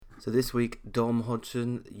So this week, Dom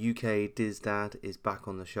Hodgson, UK Diz Dad, is back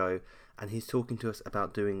on the show, and he's talking to us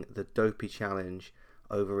about doing the Dopey Challenge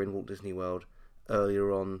over in Walt Disney World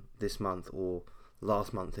earlier on this month, or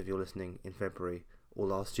last month if you're listening in February, or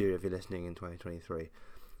last year if you're listening in 2023.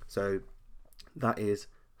 So that is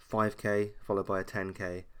 5k, followed by a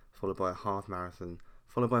 10k, followed by a half marathon,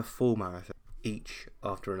 followed by a full marathon, each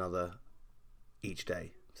after another, each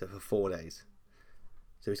day. So for 4 days.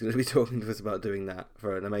 So he's going to be talking to us about doing that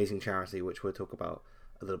for an amazing charity, which we'll talk about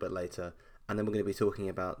a little bit later. And then we're going to be talking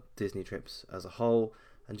about Disney trips as a whole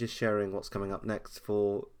and just sharing what's coming up next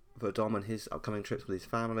for Dom and his upcoming trips with his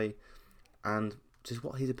family and just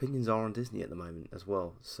what his opinions are on Disney at the moment as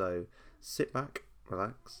well. So sit back,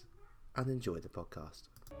 relax, and enjoy the podcast.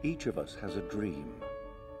 Each of us has a dream,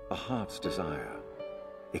 a heart's desire.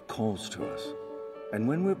 It calls to us. And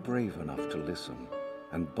when we're brave enough to listen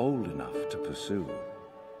and bold enough to pursue,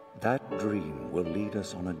 that dream will lead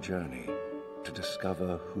us on a journey to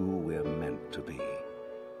discover who we're meant to be.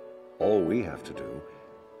 All we have to do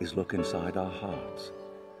is look inside our hearts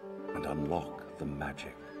and unlock the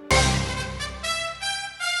magic.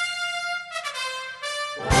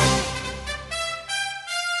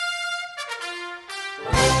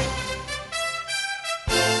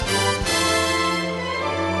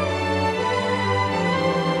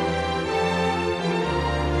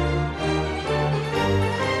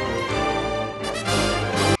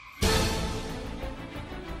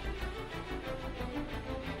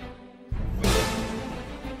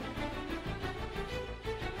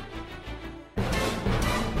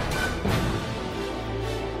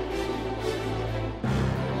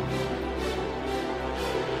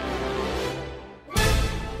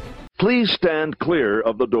 Please stand clear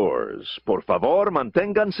of the doors. Por favor,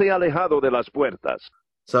 manténganse alejado de las puertas.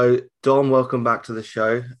 So, Dom, welcome back to the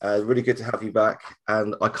show. Really good to have you back.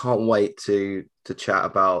 And I can't wait to chat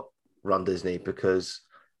about Run Disney because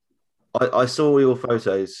I saw your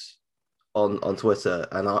photos on Twitter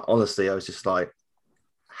and I was just like,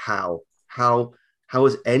 how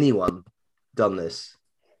has anyone done this?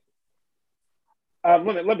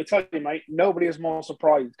 Let me tell you, mate, nobody is more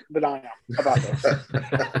surprised than I am about this.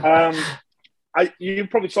 You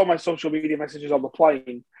probably saw my social media messages on the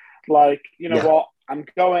plane. Like, you know what? I'm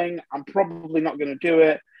going. I'm probably not going to do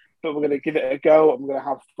it, but we're going to give it a go and we're going to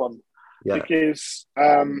have fun. Yeah. Because,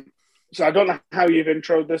 so I don't know how you've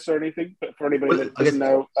introed this or anything, but for anybody that doesn't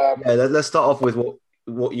know. Let's start off with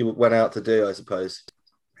what you went out to do, I suppose.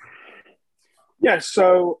 Yeah,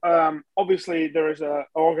 so obviously there is an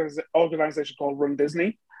organization called Run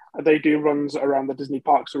Disney. They do runs around the Disney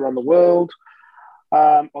parks around the world,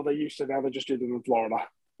 or they used to. Now they just do them in Florida.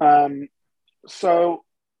 So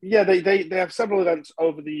yeah, they have several events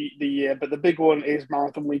over the year, but the big one is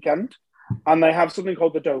Marathon Weekend, and they have something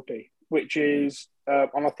called the Dopey, which is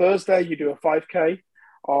on a Thursday you do a 5k,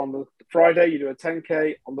 on the Friday you do a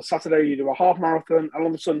 10k, on the Saturday you do a half marathon, and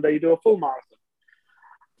on the Sunday you do a full marathon.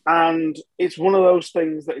 And it's one of those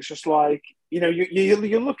things that it's just like, you know,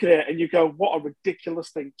 you look at it and you go, what a ridiculous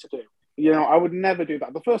thing to do. You know, I would never do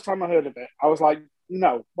that. The first time I heard of it, I was like,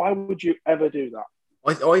 no, why would you ever do that?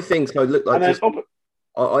 I think so. Look, I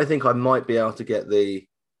think I might be able to get the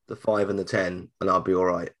 5 and the 10 and I'll be all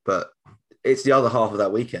right. But it's the other half of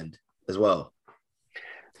that weekend as well.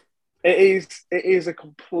 It is a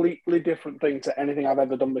completely different thing to anything I've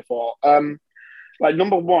ever done before. Like,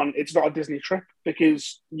 number one, it's not a Disney trip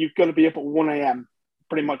because you've got to be up at 1 a.m.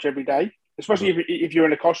 pretty much every day, especially if you're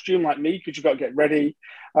in a costume like me, because you've got to get ready.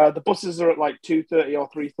 The buses are at like 2:30 or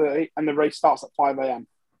 3:30 and the race starts at 5 a.m.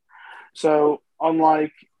 So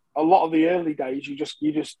unlike a lot of the early days, you just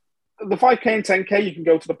the 5K and 10K, you can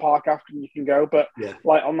go to the park after and you can go. But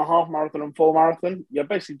like on the half marathon and full marathon, you're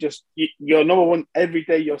basically just, you're number one, every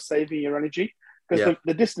day you're saving your energy because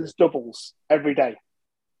the distance doubles every day.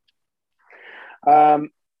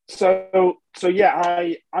 So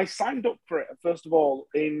yeah, I signed up for it first of all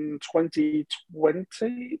in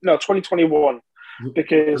 2021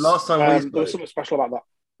 because the last time we spoke, there was something special about that.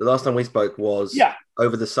 The last time we spoke was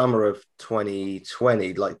over the summer of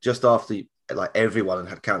 2020, like just after like everyone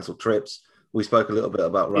had cancelled trips. We spoke a little bit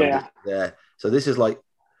about running there. So this is like,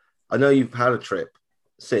 I know you've had a trip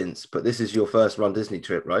since, but this is your first Run Disney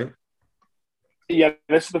trip, right? Yeah,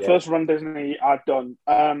 this is the first Run Disney I've done.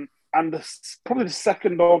 And probably the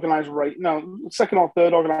second second or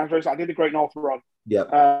third organised race. I did the Great North Run. Yeah.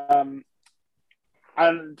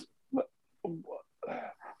 And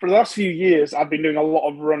for the last few years, I've been doing a lot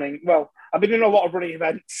of running. Well, I've been doing a lot of running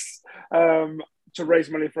events to raise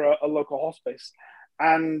money for a local hospice.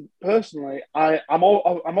 And personally, I'm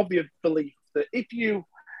of the belief that if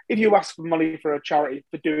if you ask for money for a charity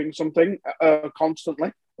for doing something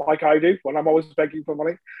constantly, like I do, when I'm always begging for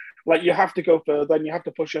money, like you have to go further and you have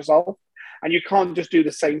to push yourself, and you can't just do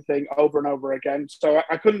the same thing over and over again. So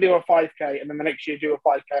I couldn't do a 5K and then the next year do a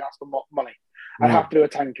 5K and ask for more money. I'd have to do a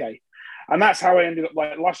 10K, and that's how I ended up.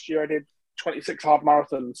 Like last year, I did 26 half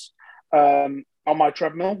marathons on my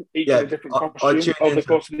treadmill, each in a different costume over the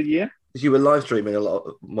course of the year. You were live streaming a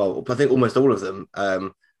lot. Well, I think almost all of them.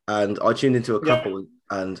 And I tuned into a couple,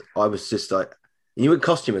 and I was just like, you were in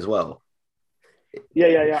costume as well.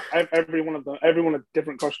 Yeah. Every one of them, everyone a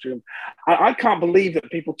different costume. I can't believe that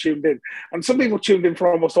people tuned in, and some people tuned in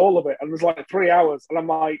for almost all of it, and there's like 3 hours, and I'm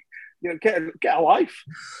like, get a life,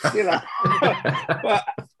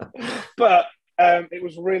 but it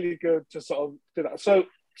was really good to sort of do that. So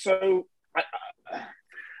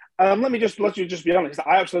let me just be honest.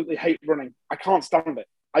 I absolutely hate running. I can't stand it.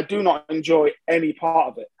 I do not enjoy any part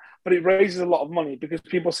of it. But it raises a lot of money because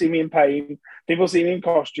people see me in pain, people see me in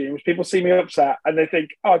costumes, people see me upset, and they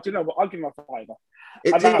think, "Oh, do you know what? I'll give them a fiver."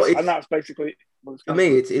 And that's basically what it's for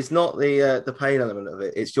me. It's not the pain element of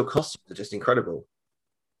it. It's your costumes are just incredible.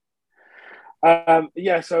 So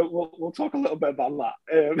we'll talk a little bit about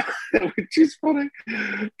that, which is funny.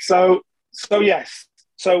 So yes.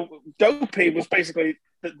 So Dopey was basically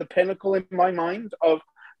the pinnacle in my mind of,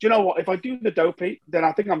 do you know what? If I do the Dopey, then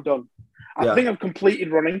I think I'm done. I think I've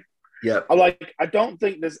completed running. Yeah. I don't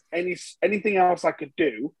think there's anything else I could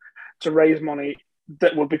do to raise money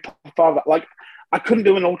that would be farther. Like, I couldn't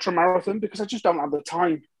do an ultra marathon because I just don't have the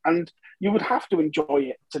time, and you would have to enjoy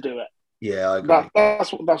it to do it. Yeah, I agree.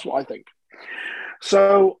 That's what I think.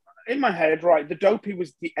 So in my head, right, the Dopey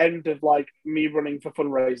was the end of like me running for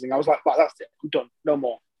fundraising. I was like, that's it, I'm done, no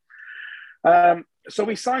more. So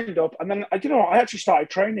we signed up, and then I actually started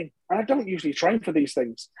training, and I don't usually train for these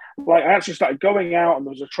things. Like, I actually started going out, and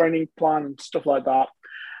there was a training plan and stuff like that.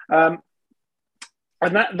 And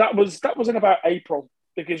that was in about April,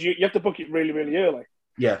 because you have to book it really, really early.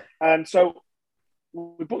 Yeah. And so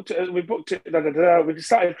we booked it. We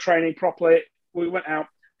started training properly. We went out,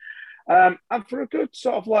 and for a good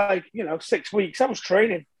sort of 6 weeks, I was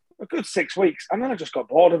training a good 6 weeks, and then I just got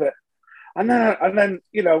bored of it. And then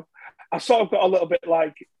I sort of got a little bit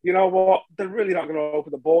like, you know what, they're really not going to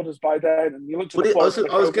open the borders by then. And you looked at I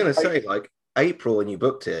was going to say, like, April when you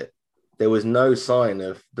booked it, there was no sign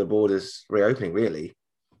of the borders reopening, really.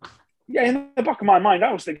 Yeah, in the back of my mind,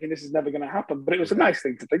 I was thinking this is never going to happen, but it was a nice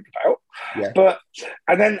thing to think about. Yeah.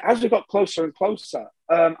 And then as we got closer and closer,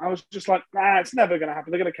 I was just like, nah, it's never going to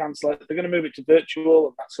happen. They're going to cancel it. They're going to move it to virtual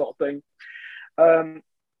and that sort of thing.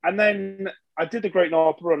 And then I did the Great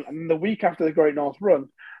North Run, and the week after the Great North Run,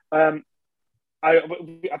 I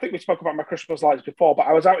think we spoke about my Christmas lights before, but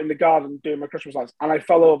I was out in the garden doing my Christmas lights, and I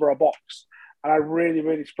fell over a box, and I really,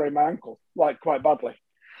 really sprained my ankle, like quite badly.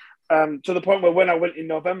 To the point where when I went in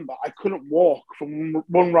November, I couldn't walk from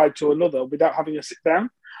one ride to another without having to sit down.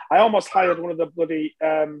 I almost hired one of the bloody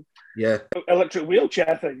electric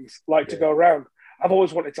wheelchair things, to go around. I've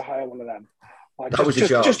always wanted to hire one of them. Like,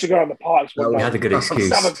 just to go on the parks. We had a good excuse.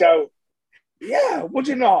 Just have a go. Yeah, would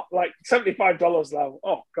you not? Like $75 though.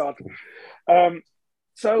 Oh God.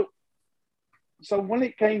 So when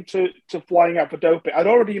it came to flying out for Dopey, I'd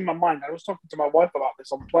already in my mind, I was talking to my wife about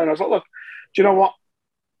this on the plane. I was like, look, do you know what?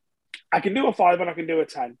 I can do a 5 and I can do a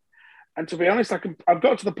 10. And to be honest, I've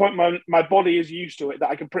got to the point where my body is used to it that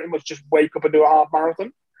I can pretty much just wake up and do a half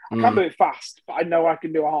marathon. I can't do it fast, but I know I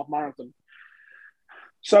can do a half marathon.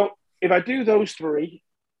 So if I do those 3,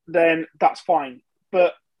 then that's fine.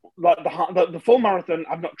 But like the full marathon,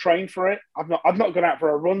 I've not trained for it. I've not gone out for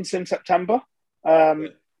a run since September.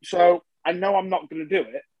 So I know I'm not going to do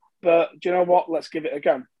it. But do you know what? Let's give it a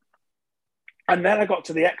go. And then I got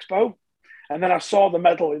to the expo, and then I saw the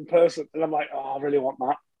medal in person, and I'm like, oh, I really want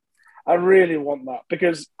that. I really want that,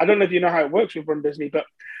 because I don't know if you know how it works with Run Disney, but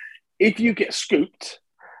if you get scooped,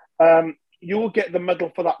 you will get the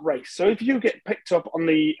medal for that race. So if you get picked up on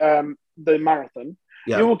the marathon,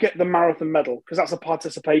 you will get the marathon medal, because that's a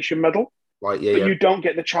participation medal. Right, yeah. But you don't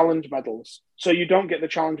get the challenge medals. So you don't get the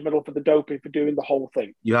challenge medal for the Dopey for doing the whole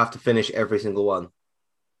thing. You have to finish every single one.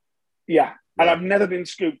 Yeah. And I've never been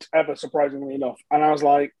scooped ever, surprisingly enough. And I was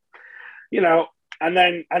like, and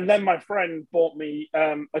then my friend bought me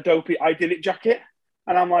a Dopey I Did It jacket.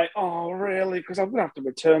 And I'm like, oh, really? Because I'm going to have to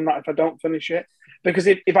return that if I don't finish it. Because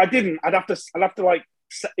if I didn't, I'd have to like,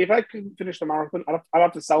 if I couldn't finish the marathon, I'd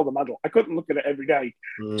have to sell the medal. I couldn't look at it every day,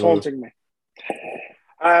 taunting me.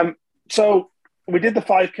 So we did the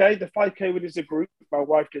 5K. The 5K we did as a group. My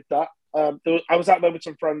wife did that. I was out there with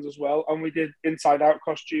some friends as well, and we did inside out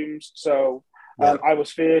costumes. So I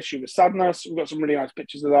was Fear, she was Sadness. We've got some really nice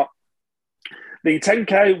pictures of that. The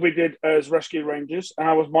 10K we did as Rescue Rangers, and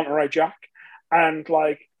I was Monterey Jack. And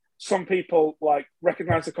like some people like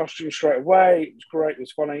recognized the costume straight away. It was great. It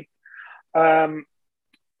was funny. The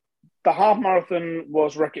half marathon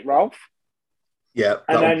was Wreck-It Ralph. Yeah.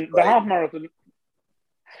 And then the half marathon.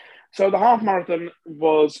 So the half marathon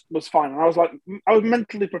was fine. And I was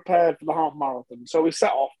mentally prepared for the half marathon. So we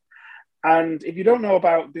set off. And if you don't know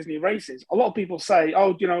about Disney races, a lot of people say,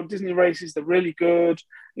 oh, Disney races, they're really good.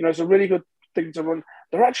 It's a really good thing to run.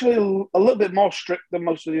 They're actually a little bit more strict than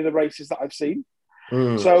most of the other races that I've seen.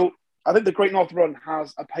 So I think the Great North Run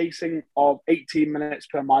has a pacing of 18 minutes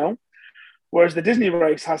per mile, whereas the Disney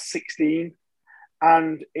race has 16.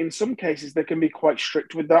 And in some cases, they can be quite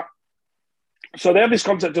strict with that. So they have this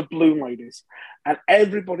concept of balloon ladies, and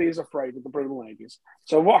everybody is afraid of the balloon ladies.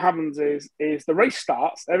 So what happens is the race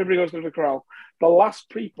starts, everybody goes to the corral. The last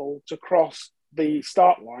people to cross the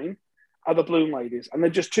start line are the balloon ladies, and they're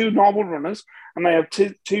just two normal runners, and they have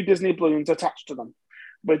two Disney balloons attached to them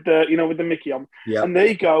with the Mickey on, and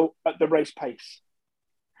they go at the race pace.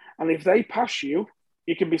 And if they pass you,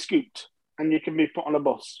 you can be scooped and you can be put on a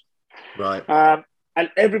bus. Right. And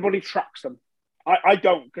everybody tracks them. I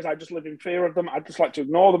don't, because I just live in fear of them. I just like to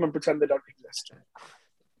ignore them and pretend they don't exist.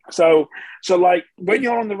 So like when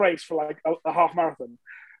you're on the race for like a half marathon,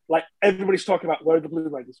 like everybody's talking about where are the blue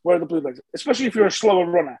ladies, especially if you're a slower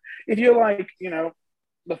runner. If you're like,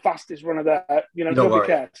 the fastest runner there, nobody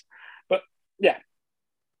cares. But yeah,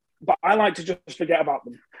 but I like to just forget about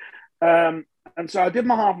them. And so I did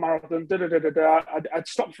my half marathon, I'd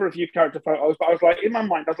stopped for a few character photos, but I was like, in my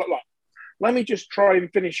mind, I was like, look, let me just try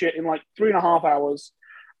and finish it in like 3.5 hours,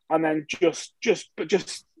 and then just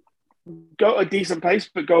go at a decent pace,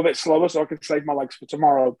 but go a bit slower so I can save my legs for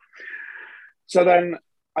tomorrow. So then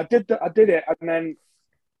I did it, and then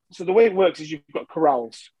so the way it works is you've got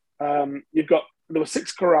corrals. There were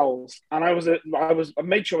 6 corrals, and I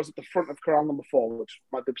made sure I was at the front of corral number 4, which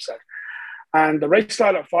my bib said. And the race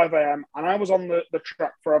started at 5 a.m. and I was on the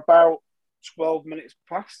track for about 12 minutes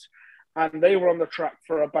past, and they were on the track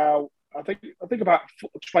for about I think about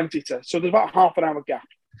 20 to. So there's about half an hour gap.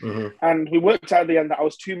 Mm-hmm. And we worked out at the end that I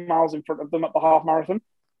was 2 miles in front of them at the half marathon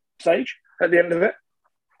stage at the end of it.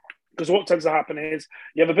 Because what tends to happen is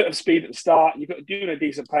you have a bit of speed at the start, you've got to do a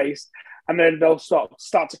decent pace, and then they'll start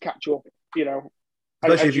to catch you up,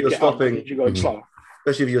 Especially if you're stopping. You're going slower.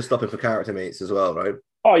 Especially if you're stopping for character meets as well, right?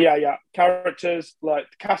 Oh, yeah. Characters,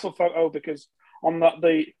 like the castle photo, because on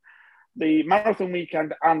the marathon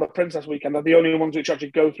weekend and the princess weekend are the only ones which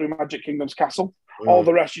actually go through Magic Kingdom's castle. All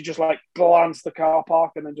the rest, you just like glance the car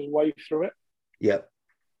park and then just wave through it. Yep.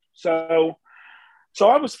 So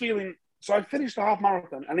I was feeling, so I finished the half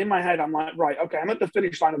marathon, and in my head, I'm like, right, okay, I'm at the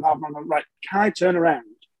finish line of the half marathon. Right, can I turn around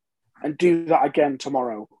and do that again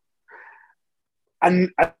tomorrow?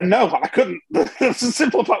 And no, I couldn't. The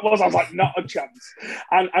simple fact was, I was like, not a chance.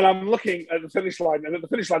 And I'm looking at the finish line, and at the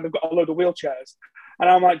finish line, they've got a load of wheelchairs. And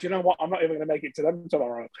I'm like, do you know what? I'm not even going to make it to them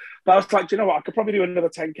tomorrow. But I was like, do you know what? I could probably do another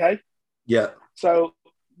 10K. Yeah. So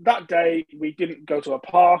that day, we didn't go to a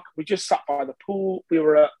park. We just sat by the pool. We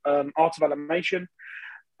were at Art of Animation.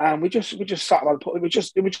 And we just sat by the pool. It was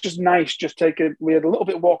just nice. We had a little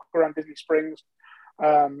bit of walk around Disney Springs.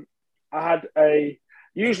 I had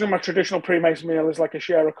usually my traditional pre-mace meal is like a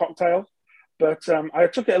share of cocktail, but I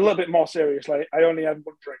took it a little bit more seriously. I only had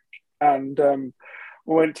one drink, and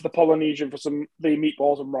we went to the Polynesian for the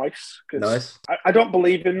meatballs and rice. Nice. I don't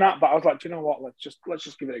believe in that, but I was like, do you know what? Let's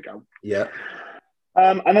just give it a go. Yeah.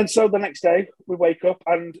 And then so the next day we wake up,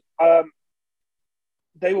 and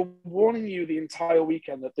they were warning you the entire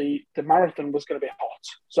weekend that the marathon was going to be hot.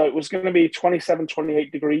 So it was going to be 27,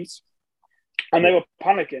 28 degrees, and they were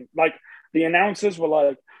panicking. Like, the announcers were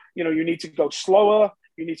like, you need to go slower.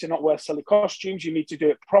 You need to not wear silly costumes. You need to do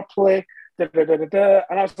it properly. And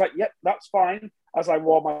I was like, yep, that's fine. As I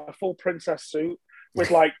wore my full princess suit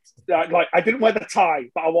with like I didn't wear the tie,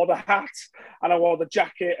 but I wore the hat and I wore the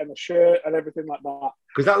jacket and the shirt and everything like that.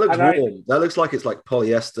 Because that looks warm. That looks like it's like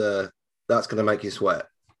polyester. That's going to make you sweat.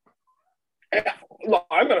 Look,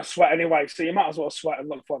 I'm going to sweat anyway, so you might as well sweat and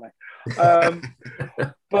look funny.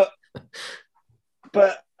 But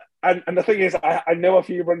the thing is, I know a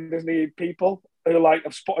few Run Disney people who like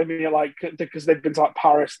have spotted me like because they've been to like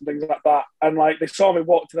Paris and things like that, and like they saw me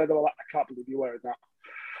walk today, they were like, I can't believe you're wearing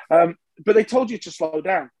that. But they told you to slow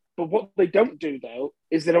down. But what they don't do though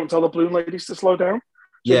is they don't tell the balloon ladies to slow down.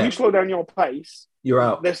 So if you slow down your pace, you're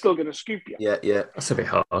out. They're still going to scoop you. Yeah, that's a bit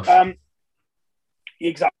harsh.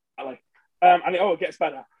 Exactly. And it gets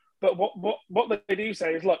better. But what they do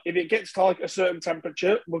say is, look, if it gets to like a certain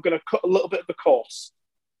temperature, we're going to cut a little bit of the course.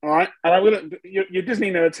 All right, and I'm gonna you're Disney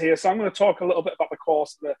nerds here, so I'm going to talk a little bit about the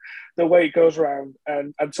course, the way it goes around,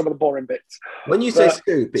 and some of the boring bits. When you say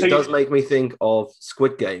scoop, it does make me think of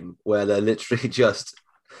Squid Game, where they're literally just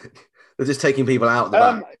taking people out of the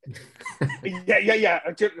back. Yeah.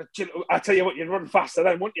 I tell you what, you'd run faster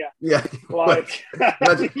then, wouldn't you? Yeah. Like,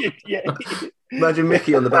 imagine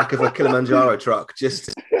Mickey on the back of a Kilimanjaro truck,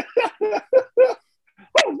 just.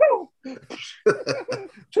 Oh no!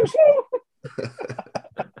 Too slow.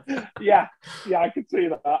 Yeah, I could see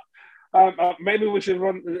that. Maybe we should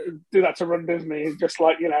do that to Run Disney, just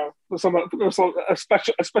like, you know, a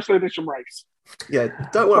special edition race. Yeah,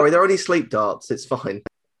 don't worry, they're only sleep darts. It's fine.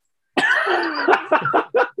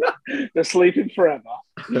 They're sleeping forever.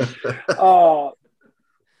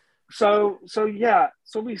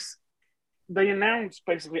 They announced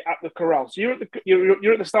basically at the corral. So you're at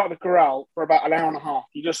the start of the corral for about an hour and a half.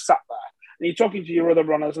 You just sat there and you're talking to your other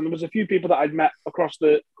runners. And there was a few people that I'd met across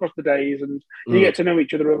the days, and you get to know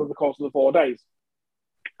each other over the course of the 4 days.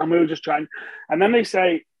 And we were just trying. And then they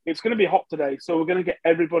say it's going to be hot today, so we're going to get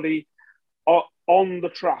everybody on the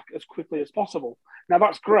track as quickly as possible. Now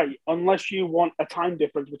that's great, unless you want a time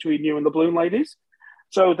difference between you and the balloon ladies.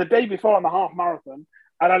 So the day before on the half marathon,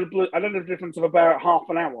 I had a difference of about half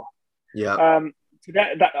an hour. Yeah. To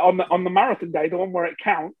get that on the marathon day, the one where it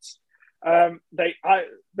counts,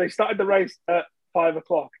 they started the race at 5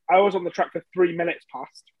 o'clock. I was on the track for 3 minutes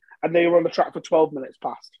past, and they were on the track for 12 minutes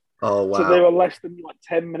past. Oh wow! So they were less than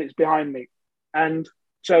 10 minutes behind me. And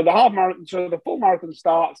so the half marathon, so the full marathon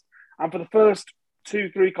starts, and for the first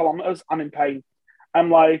 2-3 kilometers, I'm in pain. I'm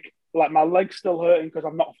like my leg's still hurting because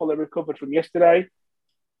I'm not fully recovered from yesterday.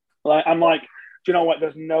 I'm like, do you know what?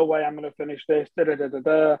 There's no way I'm going to finish this.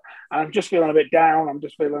 And I'm just feeling a bit down. I'm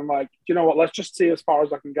just feeling like, do you know what? Let's just see as far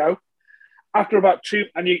as I can go. After about 2,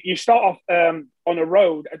 and you start off on a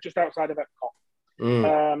road just outside of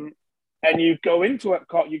Epcot. And you go into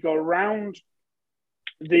Epcot, you go around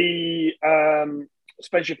the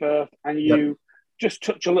Spaceship Earth, and you just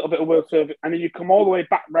touch a little bit of World Surface, and then you come all the way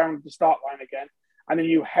back round the start line again, and then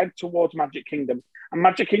you head towards Magic Kingdom. And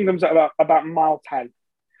Magic Kingdom's at about mile 10.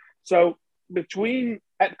 So between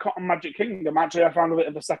Epcot and Magic Kingdom, actually, I found a bit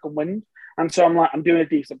of a second wind. And so I'm doing a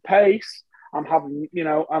decent pace. I'm having,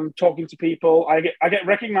 I'm talking to people. I get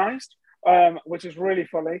recognized, which is really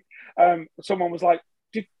funny. Someone was like,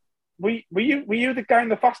 were you the guy in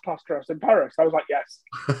the Fast Pass dress in Paris? I was like, yes.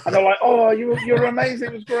 And they're like, oh, you're amazing.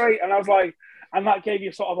 It was great. And I was like, and that gave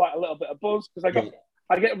you sort of like a little bit of buzz, because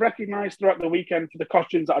I get recognized throughout the weekend for the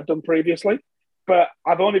costumes that I've done previously, but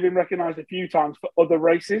I've only been recognized a few times for other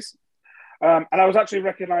races. And I was actually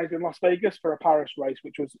recognized in Las Vegas for a Paris race,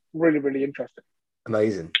 which was really, really interesting.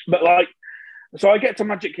 Amazing. But so I get to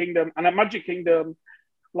Magic Kingdom, and at Magic Kingdom,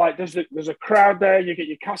 there's a crowd there. You get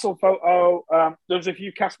your castle photo. There's a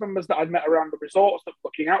few cast members that I'd met around the resorts that were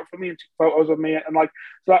looking out for me and took photos of me,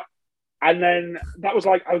 and then that was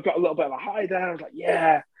like, I got a little bit of a high there. I was like,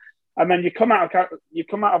 yeah. And then you come out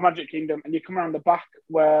of Magic Kingdom, and you come around the back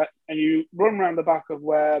and you run around the back of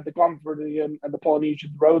where the Glamford and the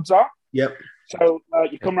Polynesian roads are. Yep. So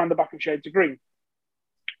you come around the back of Shades of Green.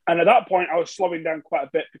 And at that point, I was slowing down quite a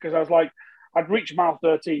bit, because I was like, I'd reached mile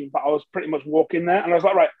 13, but I was pretty much walking there. And I was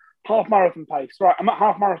like, right, half marathon pace. Right, I'm at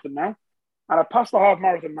half marathon now. And I passed the half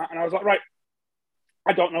marathon mat, and I was like, right,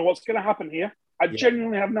 I don't know what's going to happen here. I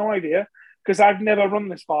genuinely have no idea, because I've never run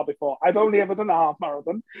this far before. I've only ever done a half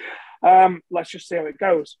marathon. Let's just see how it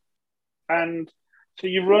goes. And so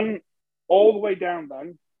you run all the way down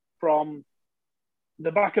then from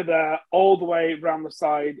the back of there all the way around the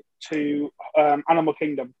side to Animal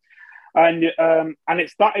Kingdom. And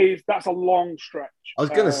that's a long stretch. I was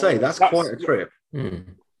going to say, that's quite a trip.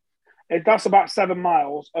 That's about 7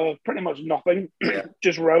 miles of pretty much nothing,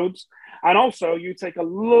 just roads. And also, you take a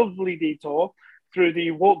lovely detour through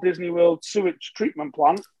the Walt Disney World sewage treatment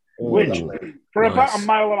plant, which for about a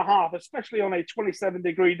mile and a half, especially on a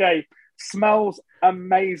 27-degree day, smells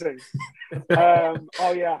amazing.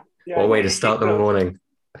 Oh yeah. What a way to start the morning.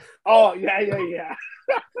 Oh yeah.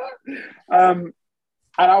 And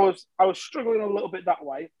I was struggling a little bit that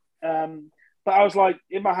way. But I was like,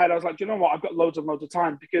 in my head, I was like, do you know what? I've got loads of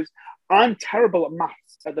time, because I'm terrible at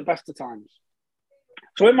maths at the best of times.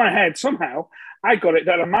 So in my head, somehow, I got it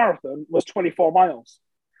that a marathon was 24 miles.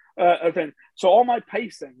 So all my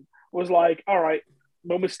pacing was like, all right,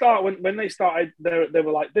 when they started, they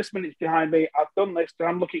were like, this minute's behind me. I've done this, and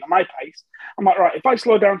I'm looking at my pace. I'm like, right, if I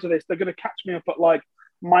slow down to this, they're going to catch me up at like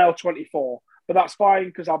mile 24. But that's fine,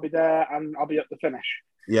 because I'll be there and I'll be at the finish.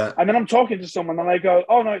 Yeah. And then I'm talking to someone, and they go,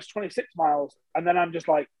 oh, no, it's 26 miles. And then I'm just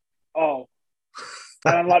like, oh.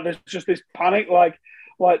 And I'm like, there's just this panic, like,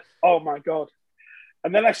 oh, my God.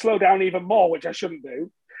 And then I slow down even more, which I shouldn't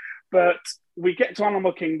do. But we get to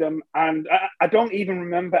Animal Kingdom, and I don't even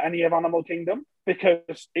remember any of Animal Kingdom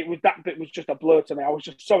because that bit was just a blur to me. I was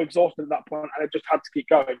just so exhausted at that point, and I just had to keep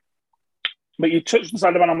going. But you touch the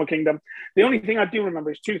side of Animal Kingdom. The only thing I do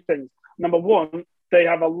remember is two things. Number one, they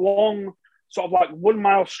have a long, sort of like 1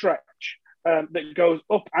 mile stretch that goes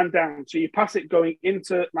up and down. So you pass it going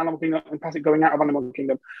into Animal Kingdom and pass it going out of Animal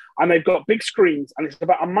Kingdom. And they've got big screens, and it's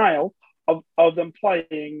about a mile of them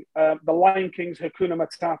playing The Lion King's Hakuna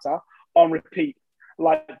Matata on repeat,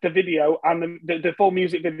 like the video and the full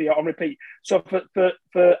music video on repeat. So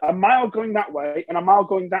for a mile going that way and a mile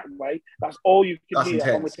going that way, that's all you can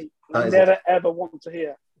hear on repeat. You never ever want to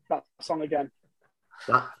hear that song again.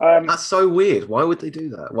 That's so weird. Why would they do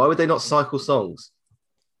that? Why would they not cycle songs?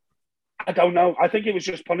 I don't know. I think it was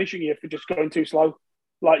just punishing you for just going too slow.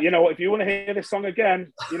 Like, you know, if you want to hear this song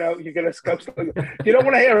again, you know, you're going to go slow. If you don't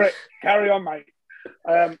want to hear it, carry on, mate.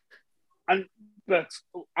 But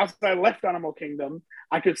as I left Animal Kingdom,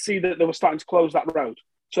 I could see that they were starting to close that road.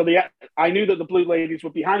 So I knew that the Blue Ladies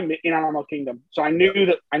were behind me in Animal Kingdom. So I knew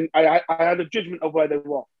that I had a judgment of where they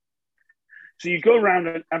were. So you go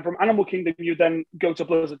around, and from Animal Kingdom, you then go to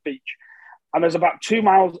Blizzard Beach. And there's about 2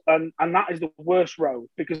 miles, and that is the worst road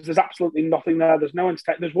because there's absolutely nothing there. There's no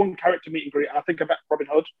there's one character meet and greet, and I think I met Robin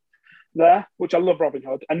Hood there, which I love Robin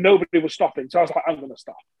Hood, and nobody was stopping. So I was like, I'm going to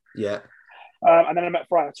stop. Yeah. And then I met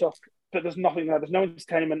Friar Tuck, but there's nothing there. There's no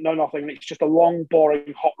entertainment, no nothing. And it's just a long,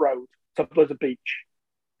 boring, hot road to Blizzard Beach.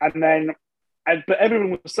 But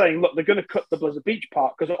everyone was saying, look, they're going to cut the Blizzard Beach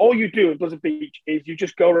part because all you do in Blizzard Beach is you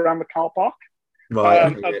just go around the car park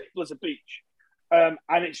of Blizzard Beach. And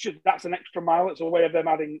it's just, that's an extra mile. It's a way of them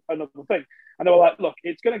adding another thing. And they were like, look,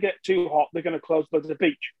 it's going to get too hot. They're going to close Blizzard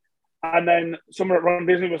Beach. And then someone at Ron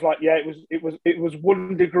Disney was like, yeah, it was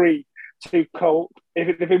 1 degree too cold. If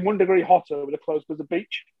it had been 1 degree hotter, it would have closed Blizzard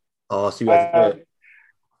Beach. Oh, so you had to do it.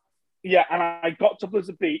 Yeah, and I got to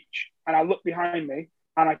Blizzard Beach and I looked behind me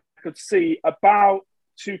and I could see about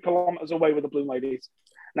 2 kilometers away with the Balloon Ladies.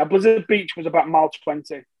 Now, Blizzard Beach was about mile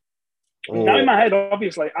 20. Oh. Now in my head,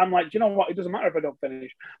 obviously, I'm like, do you know what? It doesn't matter if I don't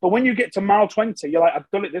finish. But when you get to mile 20, you're like, I've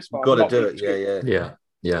done it this far. You've got to do it.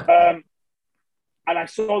 Yeah. And I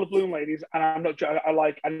saw the Balloon Ladies, and I'm not.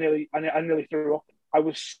 I nearly threw up. I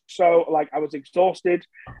was so I was exhausted,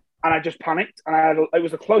 and I just panicked. And it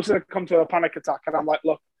was the closest I'd come to a panic attack. And I'm like,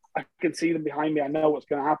 look, I can see them behind me. I know what's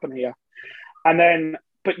going to happen here. And then,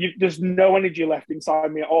 there's no energy left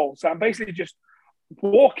inside me at all. So I'm basically just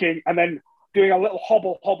walking, and then doing a little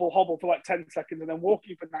hobble for like 10 seconds and then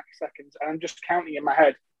walking for 90 seconds. And I'm just counting in my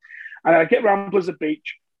head. And I get around Blizzard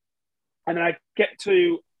Beach and then I get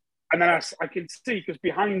to, and then I can see, because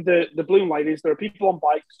behind the Balloon Ladies, there are people on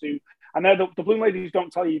bikes and the Balloon Ladies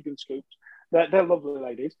don't tell you you've been scooped. They're lovely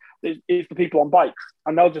ladies. It's the people on bikes.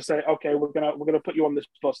 And they'll just say, okay, we're gonna put you on this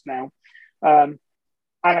bus now. And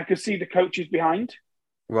I could see the coaches behind,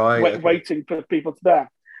 waiting for people to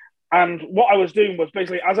there. And what I was doing was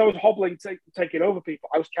basically, as I was hobbling, taking over people,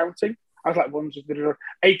 I was counting. I was like,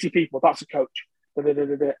 80 people, that's a coach.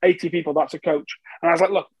 80 people, that's a coach. And I was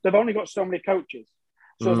like, look, they've only got so many coaches.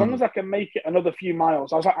 So as long as I can make it another few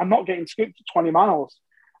miles, I was like, I'm not getting scooped to 20 miles.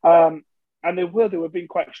 And they were being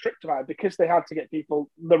quite strict about it because they had to get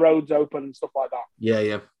the roads open and stuff like that.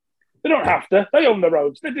 Yeah. They don't have to. They own the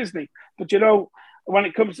roads. They're Disney. But when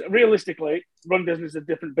it comes, realistically, Run Disney is a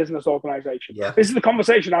different business organisation. Yeah. This is the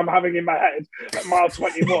conversation I'm having in my head at mile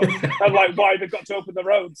 21 of why they've got to open the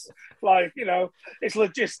roads. It's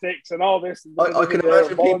logistics and all this. I can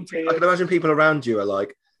imagine people around you are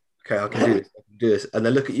like, okay, I can do this. And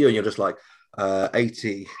they look at you and you're just like,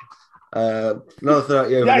 80, another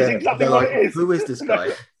 30 over there. Exactly they're what like, it is. who is this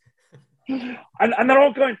guy? And they're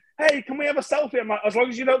all going, hey, can we have a selfie? I'm like, as long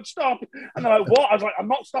as you don't stop. And they're like, what? I was like, I'm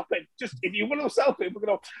not stopping. Just if you want a selfie, we're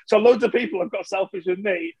going to. So loads of people have got selfies with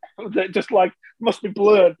me that just must be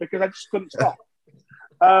blurred because I just couldn't stop.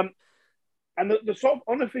 And the sort of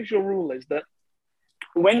unofficial rule is that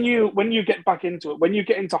when you get back into it, when you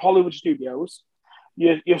get into Hollywood Studios,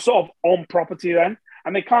 you're sort of on property then,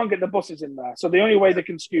 and they can't get the buses in there. So the only way they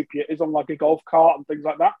can scoop you is on a golf cart and things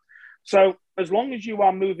like that. So as long as you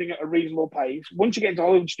are moving at a reasonable pace, once you get into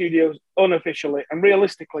Hollywood Studios unofficially and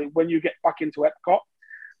realistically, when you get back into Epcot,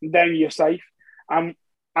 then you're safe. And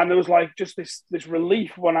there was just this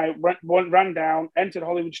relief when I ran down, entered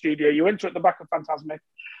Hollywood Studio. You enter at the back of Fantasmic,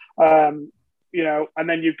 and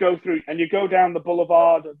then you go through and you go down the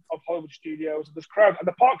boulevard of Hollywood Studios. There's crowd, and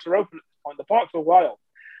the parks are open at this point. The parks are wild,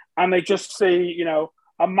 and they just see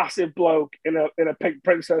a massive bloke in a pink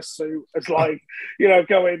princess suit. It's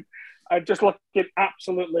going. just looking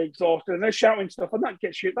absolutely exhausted, and they're shouting stuff, and that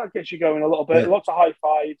gets you going a little bit. Lots of high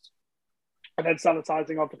fives, and then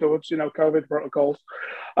sanitizing afterwards. COVID protocols,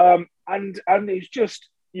 and it's just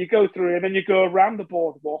you go through, and then you go around the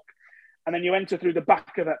boardwalk, and then you enter through the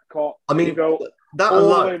back of Epcot. I mean, you go that all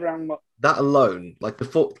alone, the way around. that alone,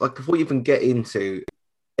 before you even get into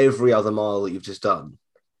every other mile that you've just done,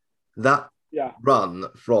 that run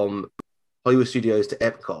from Hollywood Studios to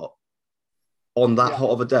Epcot on that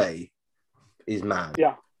hot of a day is mad.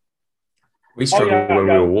 Yeah. We struggled when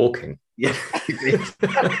we were walking. Yeah.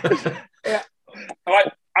 Yeah.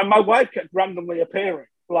 And my wife kept randomly appearing.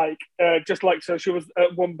 So she was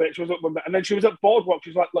at one bit, and then she was at Boardwalk.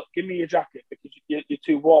 She was like, "Look, give me your jacket because you're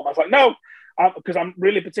too warm." I was like, "No," because I'm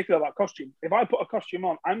really particular about costume. If I put a costume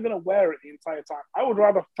on, I'm going to wear it the entire time. I would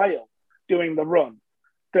rather fail doing the run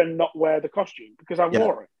than not wear the costume because I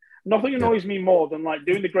wore it. Nothing annoys me more than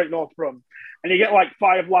doing the Great North Run, and you get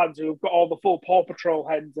 5 lads who've got all the full Paw Patrol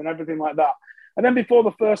heads and everything like that, and then before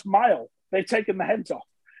the first mile, they've taken the heads off.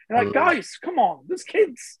 You're like, guys, come on, there's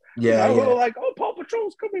kids. Who are like, oh, Paw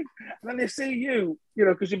Patrol's coming, and then they see you,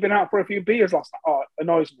 because you've been out for a few beers last night. Oh, it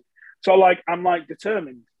annoys me. So I'm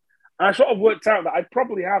determined, and I sort of worked out that I'd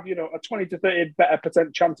probably have a 20 to 30 better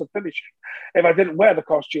 % chance of finishing if I didn't wear the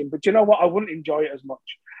costume. But you know what? I wouldn't enjoy it as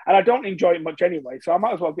much. And I don't enjoy it much anyway, so I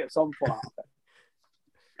might as well get some fun out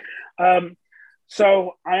of it.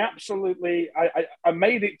 So I absolutely, I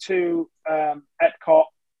made it to Epcot,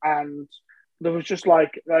 and there was just a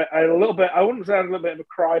little bit, I wouldn't say I had a little bit of a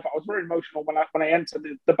cry, but I was very emotional when I entered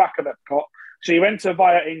the back of Epcot. So you enter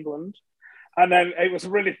via England, and then it was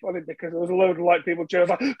really funny because there was a load of people cheering,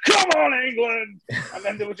 come on, England! And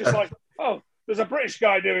then they were just oh, there's a British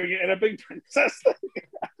guy doing it in a big princess thing.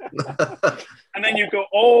 And then you go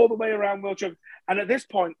all the way around Wiltshire. And at this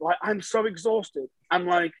point, I'm so exhausted. I'm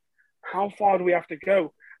how far do we have to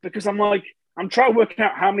go? Because I'm trying to work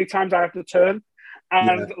out how many times I have to turn. And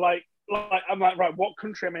I'm right, what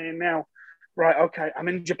country am I in now? Right, okay, I'm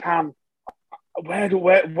in Japan.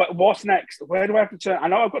 What's next? Where do I have to turn? I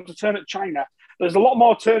know I've got to turn at China. There's a lot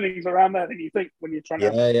more turnings around there than you think when you're trying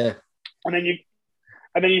to. Yeah. And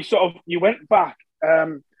then you went back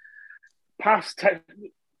past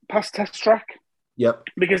Test Track. Yep.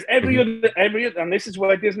 Because every other, and this is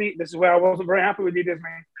where I wasn't very happy with you, Disney,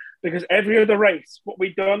 because every other race, what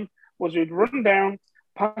we'd done was we'd run down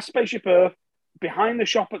past Spaceship Earth, behind the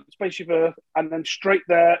shop at Spaceship Earth, and then straight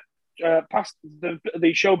there, past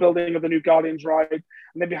the show building of the new Guardians ride, and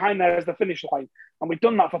then behind there is the finish line. And we'd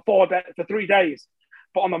done that for 3 days.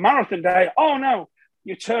 But on the marathon day, oh no,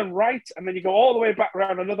 you turn right, and then you go all the way back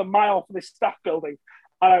around another mile for this staff building.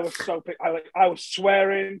 And I was so I was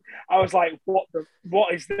swearing. I was like,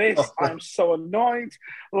 what is this? I'm so annoyed.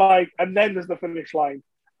 And then there's the finish line.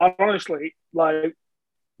 And honestly, the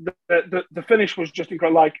finish was just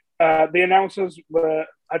incredible. The announcers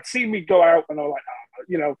I'd seen me go out, and they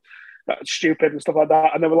were that's stupid and stuff like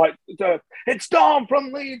that. And they were like, it's Dom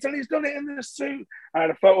from Leeds, and he's done it in this suit. I had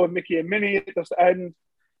a photo of Mickey and Minnie at the end.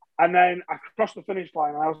 And then I crossed the finish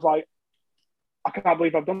line, and I was like, I can't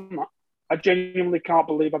believe I've done that. I genuinely can't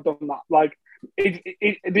believe I've done that.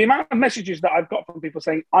 The amount of messages that I've got from people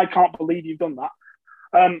saying, I can't believe you've done that.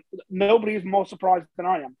 Nobody is more surprised than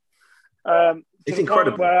I am. It's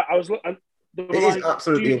incredible. Where I was, it is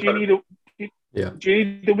absolutely incredible. Do you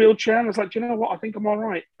need the wheelchair? And I was like, do you know what? I think I'm all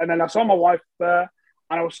right. And then I saw my wife there,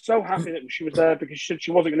 and I was so happy that she was there because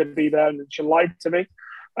she wasn't going to be there, and she lied to me.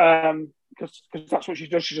 Because that's what she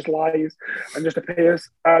does. She just lies and just appears.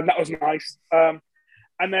 And that was nice.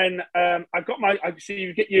 And then I got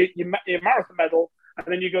you get your marathon medal, and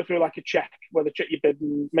then you go through a check where they check your bid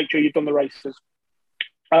and make sure you've done the races.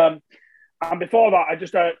 And before that,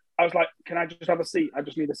 I was like, can I just have a seat? I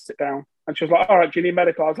just need to sit down. And she was like, all right, do you need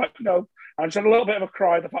medical? I was like, no. And I just had a little bit of a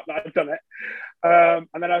cry, the fact that I'd done it.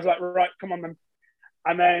 And then I was like, right, come on then.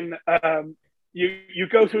 And then you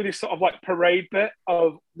go through this sort of parade bit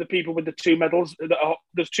of the people with the 2 medals.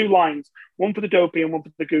 There's 2 lines, one for the Dopey and one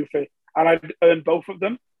for the Goofy. And I'd earned both of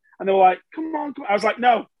them. And they were like, come on. I was like,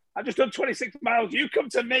 no, I just done 26 miles. You come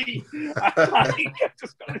to me. I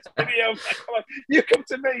just got this video. You come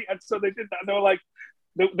to me. And so they did that. And they were like,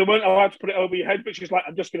 they weren't allowed to put it over your head, but she's like,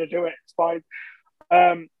 I'm just going to do it. It's fine.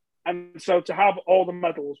 And so to have all the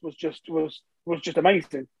medals was just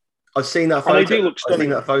amazing. I've seen that photo. I've seen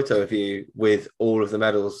that photo of you with all of the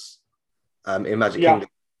medals in Magic Kingdom.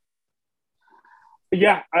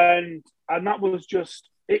 Yeah, and that was just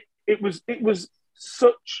it was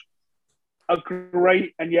such a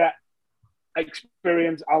great and yet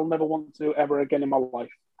experience I'll never want to ever again in my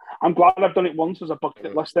life. I'm glad I've done it once as a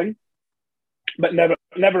bucket list thing, but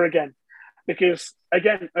never again. Because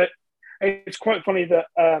again, it's quite funny that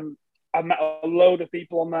I met a load of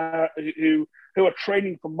people on there who are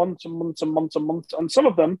training for months and months and months and months, and some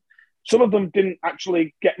of them didn't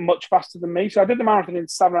actually get much faster than me. So I did the marathon in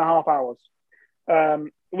 7.5 hours,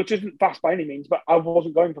 which isn't fast by any means, but I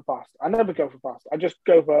wasn't going for fast. I never go for fast. I just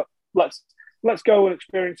go for let's go and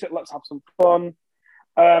experience it. Let's have some fun.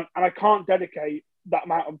 And I can't dedicate that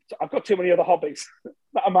amount of. I've got too many other hobbies.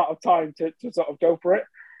 That amount of time to sort of go for it.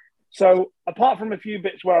 So apart from a few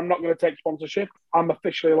bits where I'm not going to take sponsorship, I'm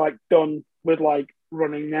officially like done with like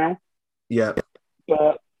running now. Yeah.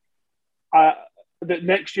 But the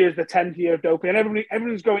next year is the 10th year of Dopey, and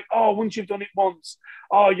everyone's going, oh, once you've done it once,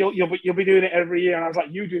 oh, you'll be doing it every year. And I was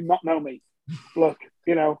like, you do not know me. Look,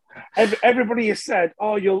 everybody has said,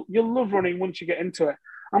 oh, you'll love running once you get into it.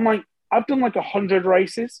 I'm like, I've done like 100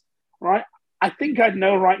 races, right? I think I'd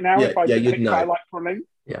know right now if I like running.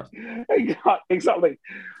 Yeah, exactly.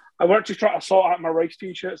 I'm actually trying to sort out my race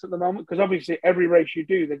t-shirts at the moment because obviously every race you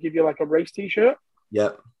do, they give you like a race t-shirt. Yeah.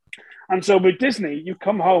 And so with Disney, you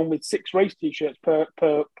come home with 6 race t-shirts per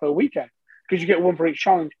weekend because you get one for each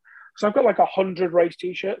challenge. So I've got like 100 race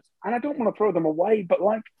t-shirts, and I don't want to throw them away, but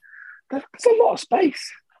like there's a lot of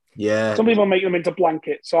space. Yeah. Some people make them into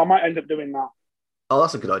blankets, so I might end up doing that. Oh,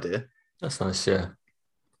 that's a good idea. that's nice. Yeah,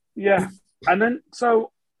 Yeah. And then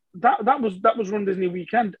so that was Run Disney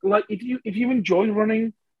Weekend. Like if you enjoy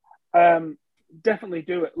running, definitely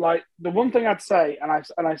do it. Like the one thing I'd say, and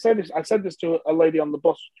I said this to a lady on the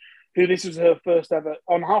bus, who this was her first ever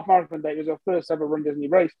on half marathon day. It was her first ever Run Disney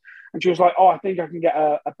race, and she was like, "Oh, I think I can get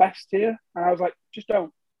a best here," and I was like, "Just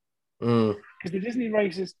don't," because the Disney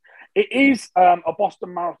races, it is a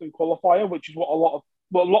Boston Marathon qualifier, which is what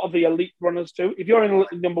a lot of the elite runners do. If you're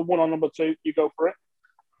in number 1 or number 2, you go for it.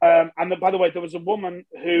 And by the way, there was a woman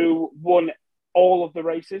who won all of the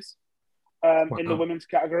races in the women's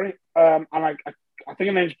category. And I think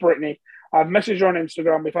her name's Brittany. I've messaged her on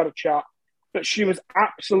Instagram. We've had a chat. But she was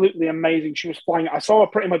absolutely amazing. She was flying. I saw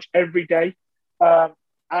her pretty much every day.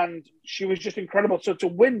 And she was just incredible. So to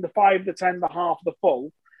win the 5, the 10, the half, the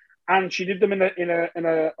full, and she did them in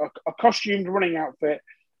a costumed running outfit.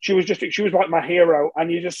 She was like my hero.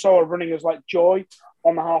 And you just saw her running as like joy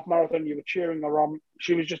on the half marathon. You were cheering her on.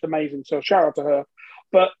 She was just amazing. So shout out to her.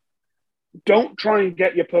 But don't try and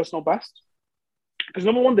get your personal best, because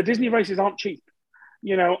number one, the Disney races aren't cheap.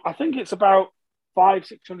 I think it's about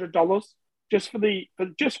 $500-$600 just for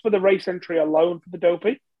the race entry alone for the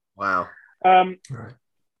Dopey. Wow. right.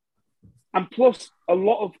 And plus, a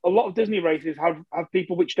lot of Disney races have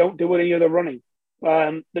people which don't do any other running,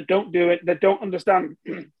 that don't do it, that don't understand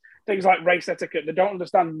things like race etiquette. They don't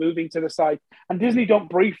understand moving to the side, and Disney don't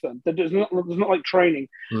brief them. There's not like training,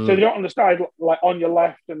 so they don't understand like on your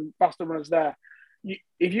left and faster runners there.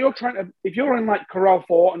 If you're in like Corral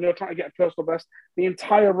 4 and you're trying to get a personal best, the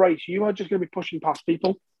entire race you are just going to be pushing past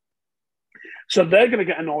people, so they're going to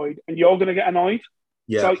get annoyed and you're going to get annoyed.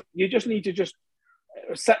 Yeah. So you just need to just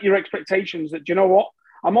set your expectations that, you know what,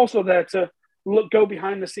 I'm also there to go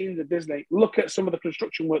behind the scenes at Disney, look at some of the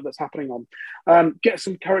construction work that's happening on, get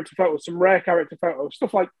some character photos, some rare character photos,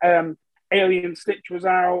 stuff like Alien Stitch was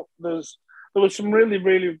out. There was some really,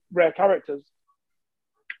 really rare characters,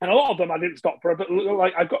 and a lot of them I didn't stop for, but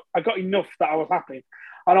like I got enough that I was happy.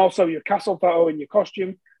 And also your castle photo in your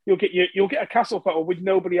costume, you'll get a castle photo with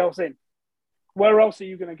nobody else in. Where else are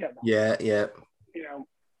you going to get that? Yeah.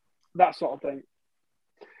 That sort of thing.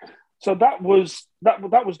 So that was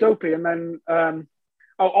Dopey. And then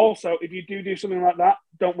also, if you do something like that,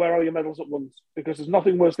 don't wear all your medals at once, because there's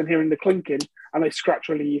nothing worse than hearing the clinking and they scratch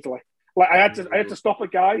really easily. Like I had to stop a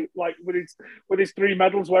guy like with his 3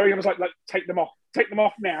 medals wearing. I was like take them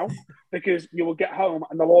off now, because you will get home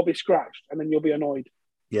and they'll all be scratched, and then you'll be annoyed.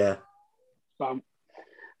 Yeah.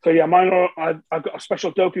 So yeah, mine are. I've got a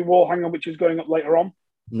special Dopey wall hanger which is going up later on.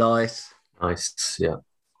 Nice. Yeah.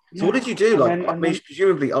 So what did you do?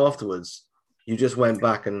 Presumably afterwards, you just went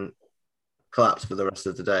back and collapsed for the rest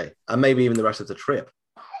of the day, and maybe even the rest of the trip.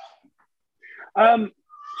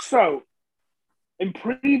 So in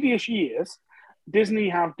previous years, Disney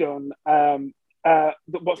have done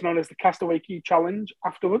what's known as the Castaway Key Challenge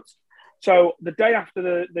afterwards. So the day after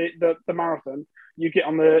the marathon, you get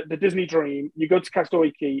on the Disney Dream, you go to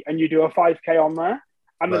Castaway Key, and you do a 5K on there,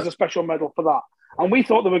 and there's a special medal for that. And we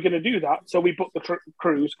thought they were going to do that, so we booked the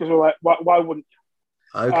cruise, because we were like, why wouldn't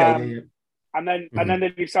you? Okay. And then they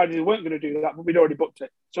decided they weren't going to do that, but we'd already booked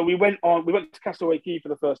it. So we went to Castaway Key for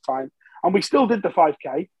the first time, and we still did the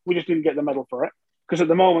 5K. We just didn't get the medal for it, because at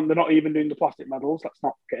the moment they're not even doing the plastic medals. Let's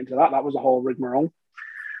not get into that. That was a whole rigmarole.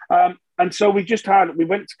 And so we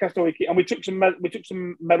went to Castaway Key, and we took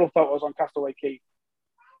some medal photos on Castaway Key,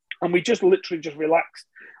 and we just literally just relaxed.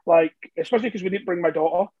 like especially because we didn't bring my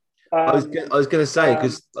daughter. I was going to say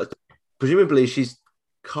because presumably she's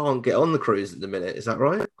can't get on the cruise at the minute. Is that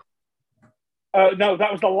right? No,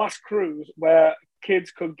 that was the last cruise where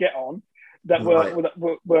kids could get on that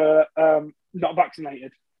were not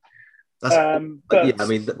vaccinated. But yeah, I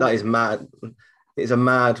mean that is mad. It's a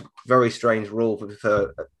mad, very strange rule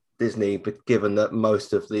for Disney, but given that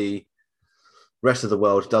most of the rest of the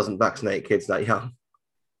world doesn't vaccinate kids that young.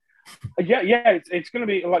 Yeah, it's going to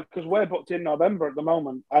be like because we're booked in November at the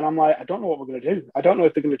moment, and I'm like, I don't know what we're going to do. I don't know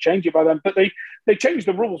if they're going to change it by then. But they changed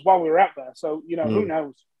the rules while we were out there, so who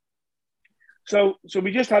knows. So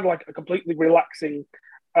we just had like a completely relaxing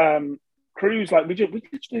cruise. Like we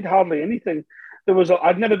just did hardly anything.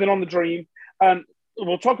 I'd never been on the Dream, and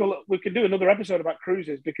we could do another episode about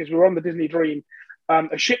cruises because we were on the Disney Dream,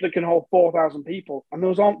 a ship that can hold 4,000 people, and there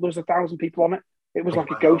was 1,000 people on it. It was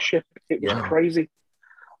like a ghost ship. It was crazy.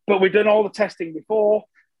 But we've done all the testing before.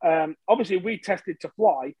 Obviously, we tested to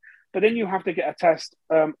fly, but then you have to get a test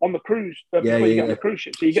on the cruise before you get on the cruise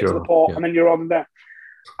ship. So you get to the port and then you're on there.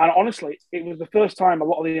 And honestly, it was the first time a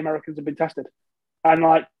lot of the Americans have been tested. And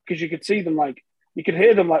like, because you could see them, like, you could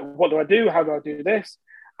hear them, like, what do I do? How do I do this?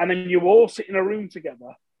 And then you all sit in a room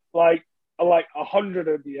together, like 100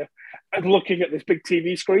 of you, and looking at this big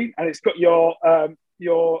TV screen, and it's got your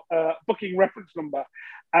booking reference number,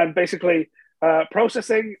 and basically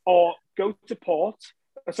processing or go to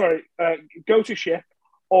go to ship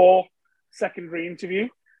or secondary interview.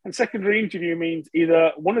 And secondary interview means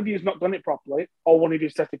either one of you has not done it properly or one of you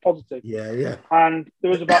is tested positive. Yeah. And there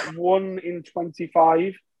was about 1 in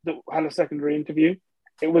 25 that had a secondary interview.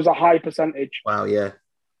 It was a high percentage. Wow, yeah.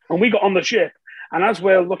 And we got on the ship, and as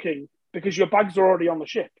we're looking, because your bags are already on the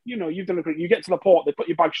ship, you've done you get to the port, they put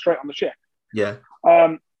your bag straight on the ship. Yeah.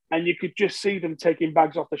 And you could just see them taking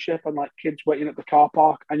bags off the ship and like kids waiting at the car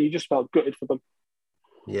park, and you just felt gutted for them.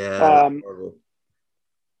 Yeah.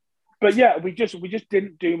 But yeah, we just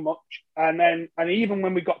didn't do much, and even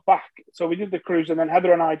when we got back, so we did the cruise, and then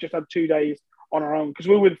Heather and I just had 2 days on our own because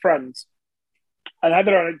we were with friends, and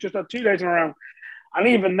Heather and I just had 2 days on our own, and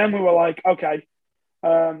even then we were like, okay,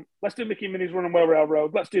 let's do Mickey and Minnie's Runaway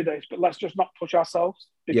Railroad, let's do this, but let's just not push ourselves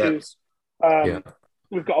because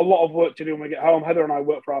we've got a lot of work to do when we get home. Heather and I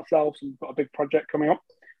work for ourselves, and we've got a big project coming up,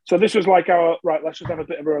 so this was like let's just have a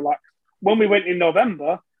bit of a relax. When we went in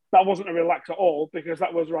November, that wasn't a relax at all because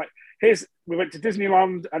that was we went to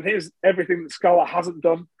Disneyland and here's everything that Scarlett hasn't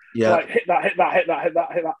done. Yeah. Like hit that.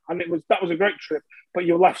 And that was a great trip, but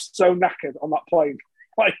you left so knackered on that plane.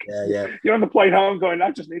 Like you're on the plane home going,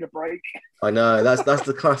 I just need a break. I know. That's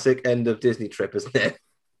the classic end of Disney trip, isn't it?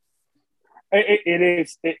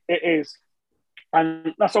 It is.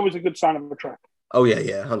 And that's always a good sign of a trip. Oh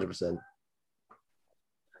yeah, 100%.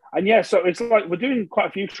 And yeah, so it's like we're doing quite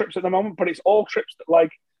a few trips at the moment, but it's all trips that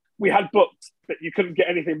like we had booked that you couldn't get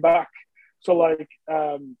anything back. So like,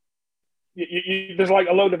 there's like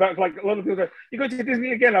a load of people go, you go to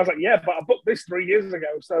Disney again? I was like, yeah, but I booked this 3 years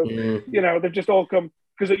ago. So they've just all come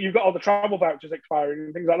because you've got all the travel vouchers expiring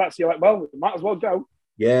and things like that. So you're like, well, we might as well go.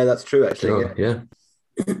 Yeah, that's true. Actually, sure, yeah.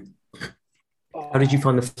 How did you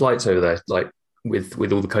find the flights over there? Like with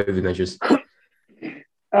all the COVID measures?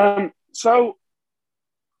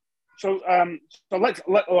 I'll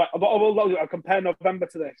compare November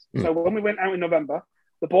to this. So when we went out in November,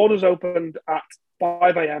 the borders opened at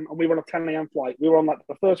 5 a.m. and we were on a 10 a.m. flight. We were on like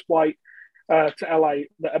the first flight to LA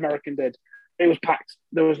that American did. It was packed.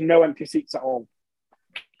 There was no empty seats at all.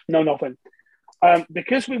 No, nothing.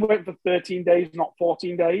 Because we went for 13 days, not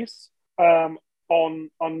 14 days, on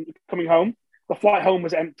coming home, the flight home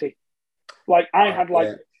was empty. Like I had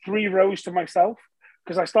 3 rows to myself.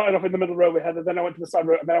 Because I started off in the middle row with Heather, then I went to the side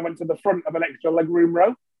row, and then I went to the front of an extra legroom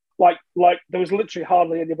row. Like there was literally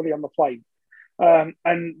hardly anybody on the plane. And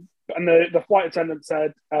the flight attendant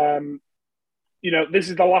said, this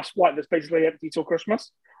is the last flight that's basically empty till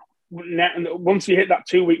Christmas. Now, once you hit that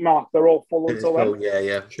 2-week mark, they're all full until then.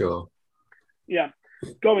 Yeah, sure. Yeah.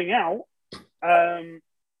 Going out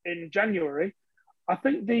in January, I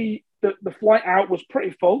think the flight out was pretty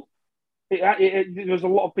full. There was a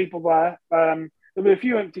lot of people there. There were a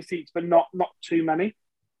few empty seats, but not too many.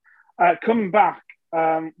 Coming back,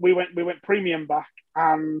 we went premium back,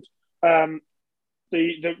 and the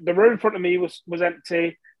row in front of me was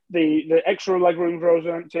empty. The extra leg rooms rows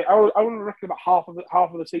were empty. I would reckon about half of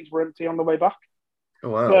the seats were empty on the way back. Oh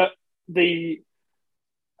wow! But the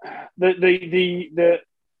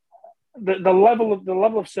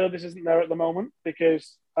level of service isn't there at the moment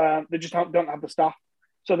because they just don't have the staff.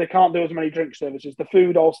 So they can't do as many drink services. The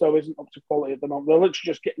food also isn't up to quality at the moment. They're literally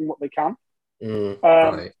just getting what they can.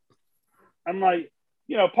 Right. And like,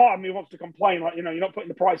 part of me wants to complain, like, you're not putting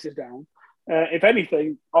the prices down. If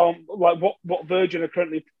anything, like what Virgin are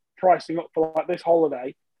currently pricing up for like this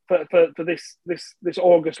holiday, for this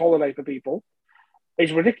August holiday for people,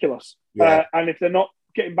 is ridiculous. Yeah. And if they're not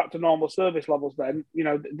getting back to normal service levels, then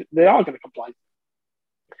they are going to complain.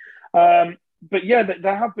 But yeah,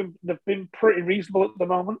 they've been pretty reasonable at the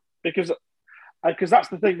moment because that's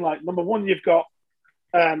the thing. Like, number one, you've got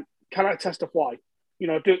can I test a flight?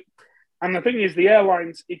 And the thing is, the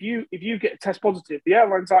airlines, if you get a test positive, the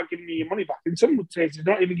airlines aren't giving you your money back. In some cases,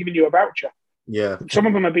 they're not even giving you a voucher. Yeah. Some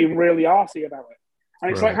of them are being really arsy about it.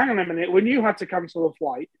 And it's like, hang on a minute, when you had to cancel a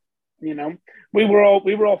flight, we were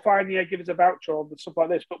all fine, yeah, give us a voucher or stuff like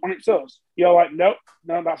this. But when it's us, you're like, no,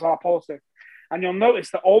 that's our policy. And you'll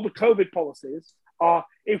notice that all the COVID policies are,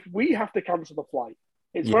 if we have to cancel the flight,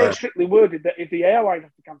 it's very strictly worded that if the airline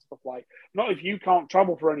has to cancel the flight, not if you can't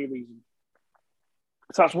travel for any reason.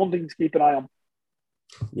 So that's one thing to keep an eye on.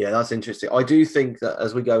 Yeah, that's interesting. I do think that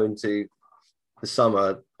as we go into the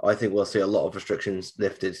summer, I think we'll see a lot of restrictions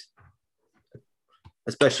lifted,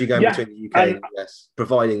 especially going between the UK and the US,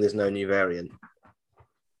 providing there's no new variant.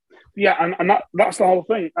 Yeah, and that's the whole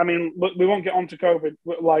thing. I mean, we won't get onto COVID,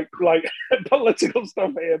 like political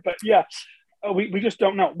stuff here, but yeah, we just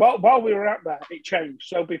don't know. Well, while we were out there, it changed.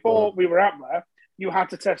 So before we were out there, you had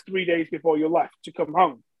to test 3 days before you left to come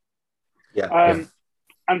home. Yeah.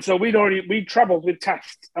 And so we'd travelled with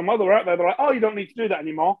tests. And while they were out there, they're like, oh, you don't need to do that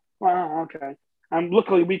anymore. Oh, okay. And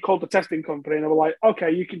luckily, we called the testing company and they were like,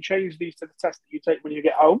 okay, you can change these to the test that you take when you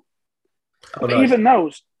get home. Oh, nice.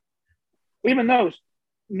 Even those,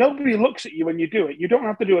 nobody looks at you when you do it. You don't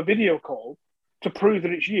have to do a video call to prove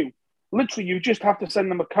that it's you. Literally, you just have to send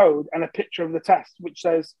them a code and a picture of the test, which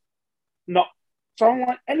says not. So I'm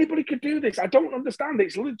like, anybody could do this. I don't understand it.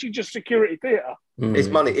 It's literally just security theatre. It's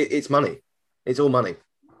money. It's money. It's all money.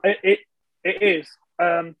 It is.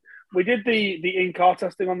 We did the in-car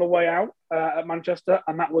testing on the way out at Manchester,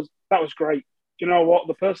 and that was great. Do you know what?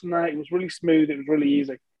 The person there, it was really smooth. It was really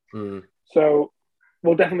easy. So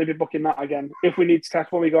we'll definitely be booking that again. If we need to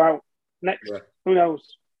test when we go out next, who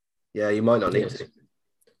knows? Yeah, you might not need to.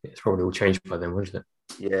 It's probably all changed by then, won't it?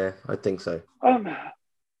 Yeah, I think so.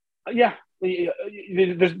 Yeah.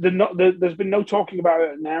 There's been no talking about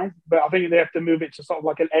it now, but I think they have to move it to sort of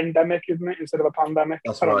like an endemic, isn't it, instead of a pandemic?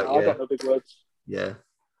 That's right. I don't know big words. Yeah.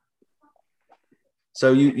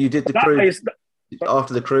 So you did the cruise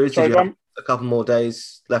after the cruise. Did you have a couple more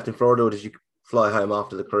days left in Florida, or did you fly home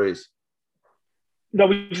after the cruise? No,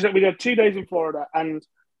 we had 2 days in Florida, and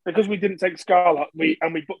because we didn't take Scarlet, we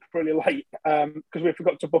booked really late because we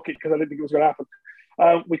forgot to book it because I didn't think it was going to happen.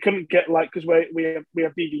 We couldn't get because we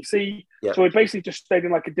have BBC, so we basically just stayed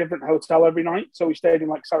in like a different hotel every night. So we stayed in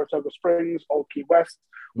like Saratoga Springs, Old Key West.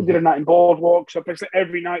 We did a night in Boardwalk. So basically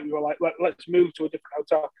every night we were like, let's move to a different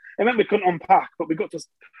hotel. It meant we couldn't unpack, but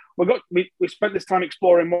we spent this time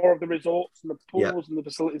exploring more of the resorts and the pools and the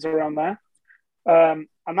facilities around there. And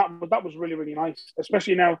that was really, really nice,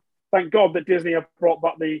 especially now. Thank God that Disney have brought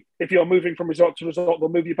back if you're moving from resort to resort, they'll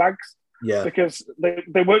move your bags. Yeah. Because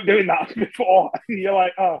they weren't doing that before. And you're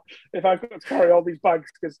like, oh, if I've got to carry all these bags.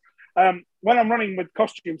 Because when I'm running with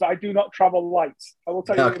costumes, I do not travel light. I will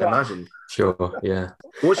tell you that. I can imagine. Sure, yeah.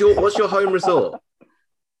 What's your home resort?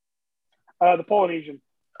 The Polynesian.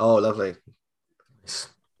 Oh, lovely.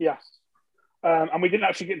 Yes. And we didn't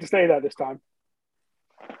actually get to stay there this time.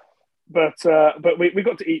 But we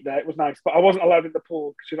got to eat there. It was nice. But I wasn't allowed in the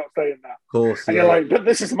pool because you're not staying there. Of course. And you're like, but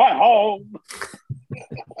this is my home.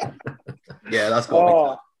 Yeah, that's got to be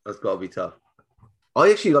tough. That's got to be tough.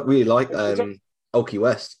 I actually really like Old Key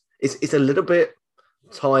West. It's a little bit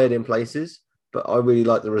tired in places, but I really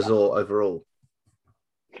like the resort overall.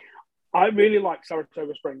 I really like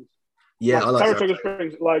Saratoga Springs. Yeah, I like Saratoga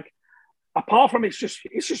Springs. Like, apart from it's just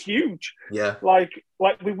huge. Yeah. Like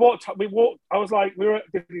we walked. I was like, we were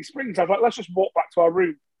at Disney Springs. I was like, let's just walk back to our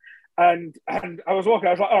room. And I was walking.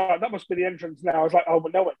 I was like, oh, that must be the entrance now. I was like, oh,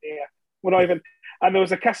 we're nowhere near. We're not even. And there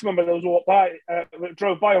was a cast member that was walked by, that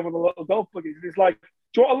drove by on with a little golf buggy. And he's like,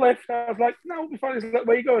 do you want a lift? I was like, no, we'll be fine. He's like,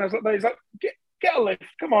 where are you going? I was like, he's like, get a lift.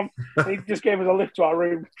 Come on. And he just gave us a lift to our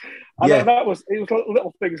room. And it was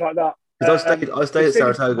little things like that. Because I stayed at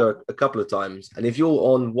Saratoga a couple of times, and if you're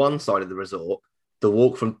on one side of the resort, the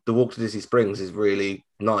walk to Disney Springs is really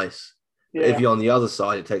nice. Yeah. But if you're on the other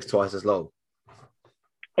side, it takes twice as long.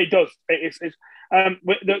 It does. It's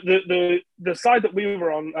the side that we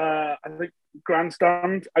were on, I think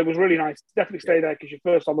Grandstand. It was really nice. Definitely stay there because you're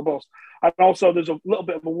first on the bus, and also there's a little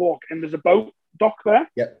bit of a walk, and there's a boat dock there.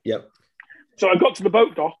 Yep. So I got to the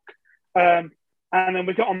boat dock. And then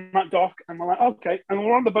we got on that dock and we're like, okay. And we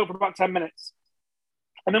were on the boat for about 10 minutes.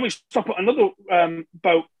 And then we stop at another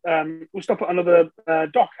boat. We stop at another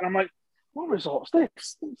dock, and I'm like, "What resort's this?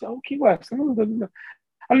 It's Key West."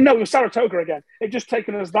 And no, it was Saratoga again. It just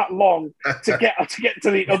taken us that long to get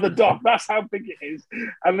to the other dock. That's how big it is.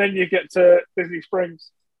 And then you get to Disney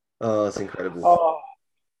Springs. Oh, that's incredible.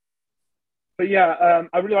 But yeah,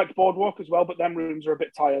 I really like Boardwalk as well. But them rooms are a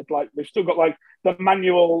bit tired. Like they've still got like the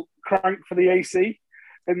manual crank for the AC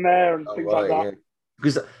in there and things like that. Yeah.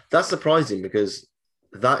 Because that's surprising because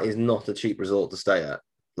that is not a cheap resort to stay at.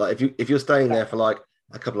 Like if you're staying there for like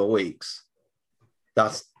a couple of weeks,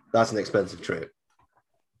 that's an expensive trip.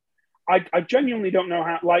 I genuinely don't know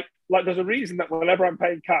how. Like there's a reason that whenever I'm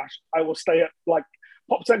paying cash, I will stay at like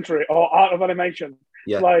Pop Century or Art of Animation.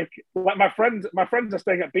 Yeah. Like my friends are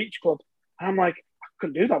staying at Beach Club, and I'm like, I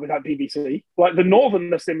couldn't do that without BBC. Like the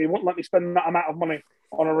northerners in me wouldn't let me spend that amount of money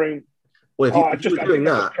on a room. Well, if you're doing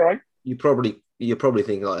that, you're probably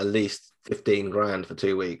thinking like at least $15,000 for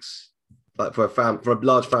 2 weeks, like for a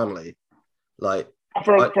large family, like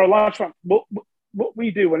for a large family. What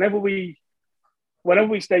we do whenever we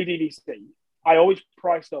stay DVC, I always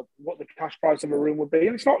price up what the cash price of a room would be,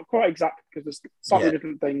 and it's not quite exact because there's slightly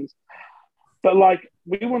different things. But like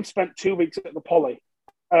we once spent 2 weeks at the Poly,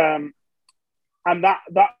 and that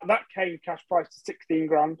came cash price to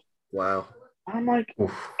 $16,000. Wow. And I'm like,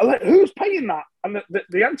 who's paying that? And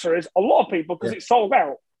the answer is a lot of people because it's sold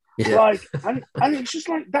out. Yeah. Like, and it's just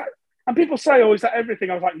like that. And people say, "Oh, is that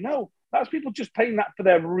everything?" I was like, no, that's people just paying that for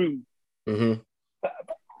their room. Mm-hmm.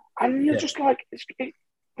 And you're just like,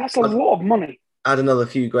 that's a lot of money. Add another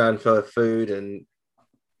few grand for food and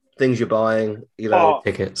things you're buying. You know,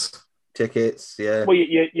 tickets. Yeah. Well,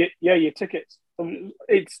 your tickets.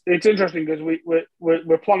 It's interesting because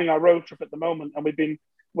we're planning our road trip at the moment, and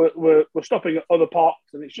we're stopping at other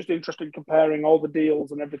parks, and it's just interesting comparing all the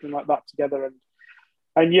deals and everything like that together.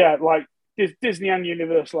 And yeah, like Disney and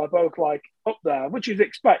Universal are both like up there, which you'd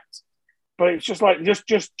expect, but it's just like just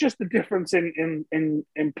the difference in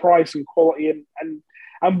price and quality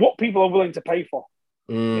and what people are willing to pay for.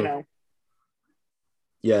 You know.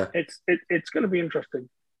 Yeah, it's going to be interesting.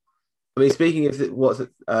 I mean, speaking of what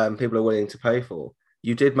people are willing to pay for,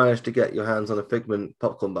 you did manage to get your hands on a Figment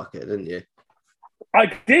popcorn bucket, didn't you?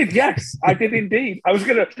 I did, yes, I did indeed. I was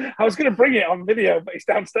gonna bring it on video, but it's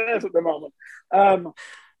downstairs at the moment.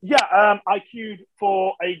 I queued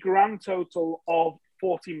for a grand total of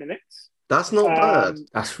 40 minutes. That's not bad.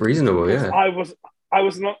 That's reasonable, yeah. I was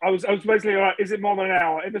basically like, is it more than an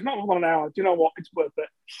hour? If it's not more than an hour, do you know what? It's worth it.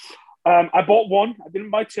 I bought one. I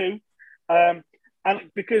didn't buy two.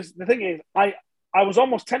 And because the thing is, I was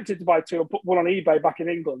almost tempted to buy two and put one on eBay back in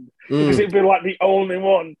England because it'd be like the only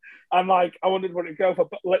one. And like, I wondered what it'd go for,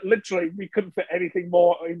 but literally we couldn't fit anything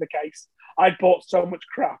more in the case. I bought so much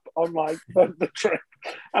crap on like the trip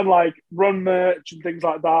and like run merch and things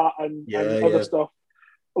like that and other stuff.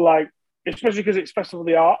 Like, especially because it's Festival of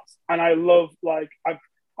the Arts and I love, like,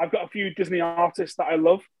 I've got a few Disney artists that I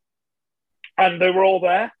love and they were all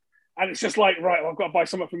there. And it's just like, right, well, I've got to buy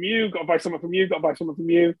something from you, got to buy something from you, got to buy something from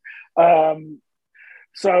you.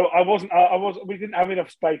 So we didn't have enough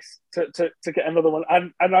space to get another one.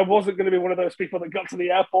 And I wasn't going to be one of those people that got to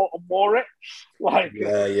the airport and wore it. Like,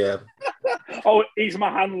 yeah. Oh, he's my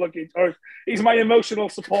hand luggage, or he's my emotional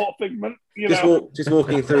support Figment. Just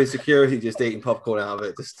walking through security, just eating popcorn out of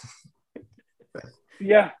it.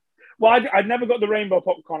 Yeah. Well, I never got the rainbow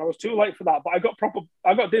popcorn. I was too late for that. But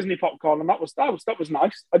I got Disney popcorn, and that was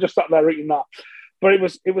nice. I just sat there eating that. But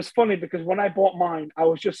it was funny because when I bought mine, I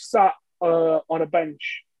was just sat on a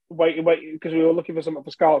bench waiting because we were looking for something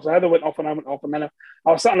for Scarlett. So Heather went off and I went off, and then I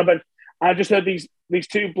was sat on a bench and I just heard these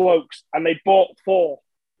two blokes, and they bought 4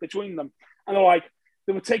 between them, and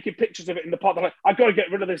they were taking pictures of it in the pot. They're like, I've got to get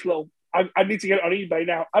rid of this I need to get it on eBay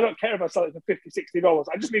now. I don't care if I sell it for $50, $60.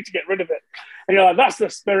 I just need to get rid of it. And you're like, that's the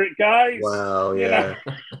spirit, guys. Wow, yeah.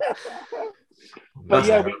 But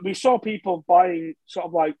yeah, we saw people buying sort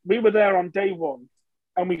of like, we were there on day one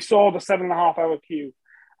and we saw the 7.5 hour queue.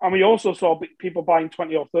 And we also saw people buying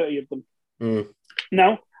 20 or 30 of them.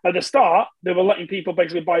 Now, at the start, they were letting people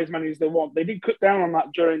basically buy as many as they want. They did cut down on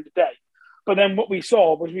that during the day. But then what we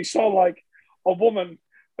saw like a woman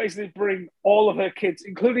basically bring all of her kids,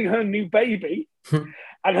 including her new baby, and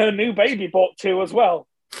her new baby bought 2 as well.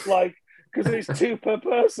 Like, because it's 2 per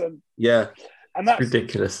person. Yeah. And that's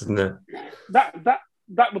ridiculous, isn't it?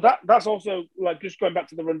 That's also, like, just going back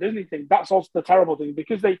to the Run Disney thing, that's also the terrible thing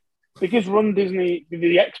because Run Disney,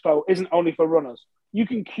 the expo, isn't only for runners. You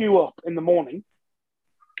can queue up in the morning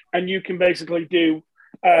and you can basically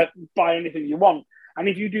buy anything you want. And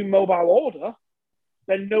if you do mobile order,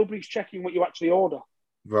 then nobody's checking what you actually order.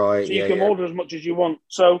 Right. So you can order as much as you want.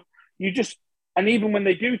 So you just And even when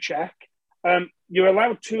they do check, you're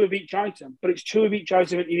allowed 2 of each item, but it's 2 of each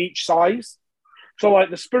item in each size. So like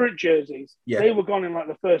the Spirit jerseys, they were gone in like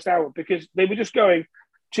the first hour because they were just going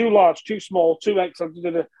 2 large, 2 small, 2 XL.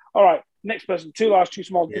 All right, next person, 2 large, 2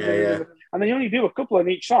 small. And they only do a couple in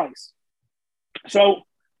each size. So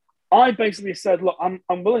I basically said, look,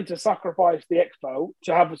 I'm willing to sacrifice the expo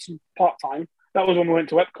to have some part-time. That was when we went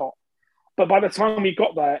to Epcot. But by the time we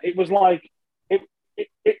got there, it was like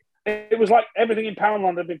it was like everything in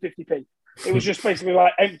Poundland had been 50p. It was just basically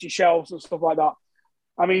like empty shelves and stuff like that.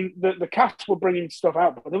 I mean, the cast were bringing stuff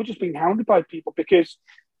out, but they were just being hounded by people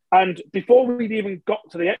and before we'd even got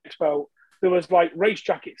to the expo, there was like race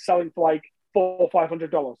jackets selling for like $400 or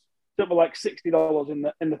 $500 that were like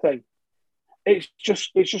 $60 in the thing. It's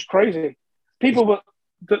just crazy. People were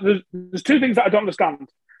there's 2 things that I don't understand.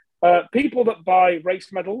 People that buy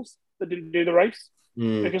race medals that didn't do the race.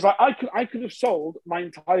 Because I could have sold my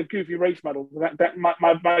entire Goofy race medal,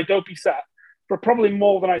 my dopey set, for probably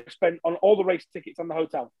more than I spent on all the race tickets and the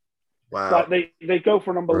hotel. Wow. Like they go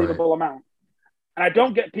for an unbelievable amount. And I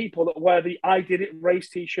don't get people that wear the I Did It race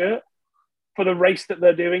T-shirt for the race that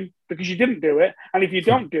they're doing, because you didn't do it. And if you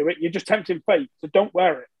don't do it, you're just tempting fate. So don't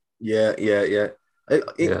wear it. Yeah.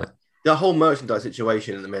 The whole merchandise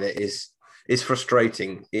situation in the minute is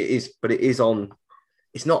frustrating. It is, but it is on.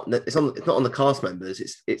 It's not on the cast members.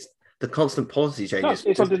 It's the constant policy changes.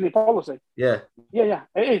 No, it's on Disney policy. Yeah, it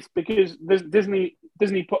is, because there's Disney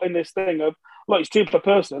put in this thing of, look, it's cheap per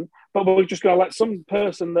person, but we're just going to let some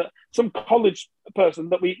college person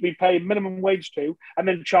that we pay minimum wage to, and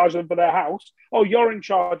then charge them for their house. Oh, you're in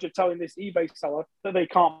charge of telling this eBay seller that they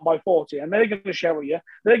can't buy 40, and they're going to share you.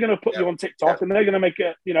 They're going to put you on TikTok, and they're going to make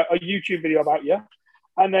a YouTube video about you,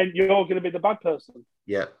 and then you're going to be the bad person.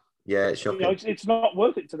 Yeah. Yeah, it's shocking. It's not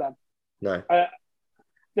worth it to them. No. I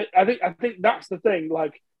think that's the thing.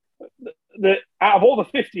 Like, out of all the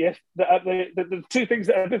 50th, the 2 things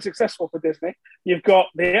that have been successful for Disney, you've got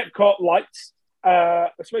the Epcot lights,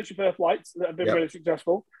 the Spaceship Earth lights that have been really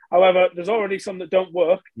successful. However, there's already some that don't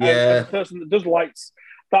work. Yeah. And as a person that does lights,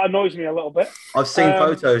 that annoys me a little bit. I've seen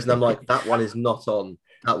photos and I'm like, that one is not on.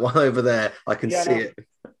 That one over there, I can see it.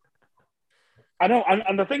 I know,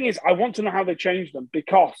 and the thing is, I want to know how they change them,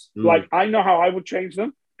 because, like, I know how I would change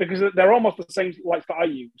them, because they're almost the same lights that I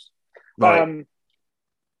use. Right.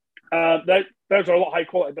 Those are a lot high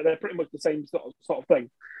quality, but they're pretty much the same sort of thing.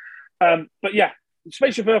 But yeah,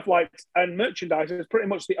 Spaceship Earth lights and merchandise is pretty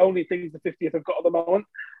much the only things the 50th have got at the moment,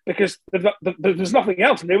 because there's nothing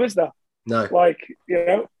else new, is there? No. Like, we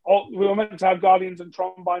were meant to have Guardians and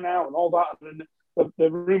Tron by now and all that, and the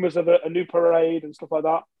rumours of a new parade and stuff like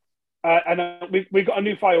that. And we've got a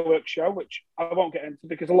new fireworks show, which I won't get into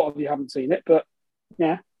because a lot of you haven't seen it, but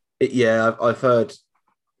yeah. I've heard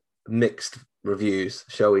mixed reviews,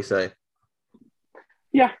 shall we say.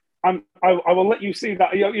 Yeah, I will let you see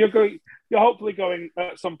that. You're hopefully going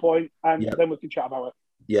at some point, and then we can chat about it.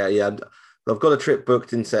 Yeah. I've got a trip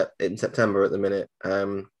booked in September at the minute.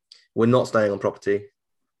 We're not staying on property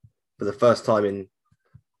for the first time in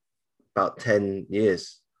about 10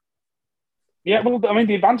 years. Yeah, well, I mean,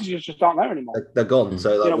 the advantages just aren't there anymore. They're gone,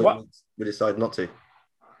 so we decided not to.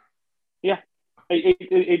 Yeah,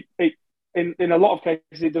 in a lot of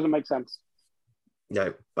cases, it doesn't make sense.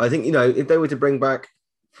 No, I think, if they were to bring back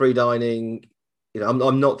free dining, I'm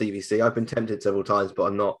not DVC. I've been tempted several times, but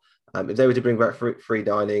I'm not. If they were to bring back free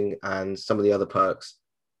dining and some of the other perks,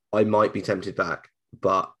 I might be tempted back.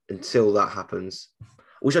 But until that happens,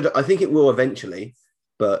 which I think it will eventually,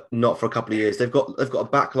 but not for a couple of years. They've got a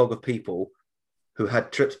backlog of people who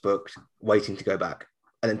had trips booked waiting to go back.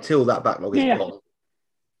 And until that backlog is gone,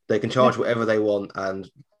 they can charge whatever they want and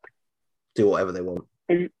do whatever they want.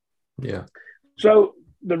 Yeah. So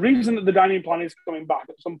the reason that the dining plan is coming back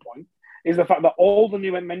at some point is the fact that all the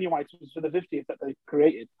new menu items for the 50th that they've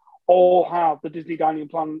created all have the Disney dining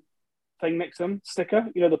plan thing next to them, sticker,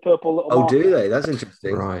 the purple little marker. Do they? That's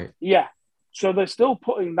interesting. Right. Yeah. So they're still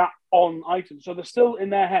putting that on items. So they're still in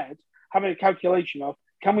their head having a calculation of,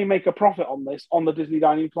 can we make a profit on this on the Disney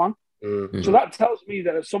dining plan? Mm-hmm. So that tells me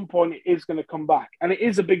that at some point it is going to come back. And it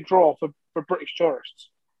is a big draw for British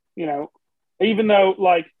tourists. Even though,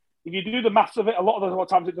 like, if you do the maths of it, a lot of the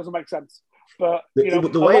times it doesn't make sense. But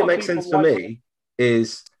the way it makes sense for me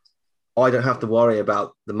is I don't have to worry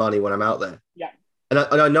about the money when I'm out there. Yeah. And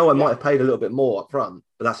I know I might have paid a little bit more up front,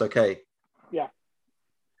 but that's okay. Yeah.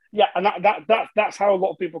 Yeah, and that's how a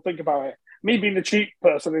lot of people think about it. Me being the cheap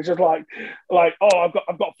person is just like, oh,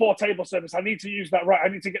 I've got 4 table service. I need to use that right. I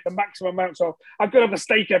need to get the maximum amount. So I'm gonna have a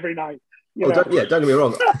steak every night. Don't get me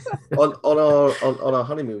wrong. on our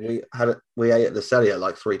honeymoon, we ate at the Cellier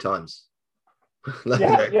like 3 times.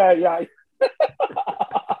 Yeah.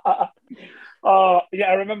 Yeah,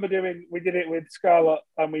 I remember we did it with Scarlett,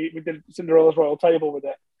 and we did Cinderella's Royal Table with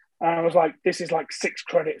it. And I was like, this is like 6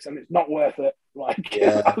 credits and it's not worth it. Like,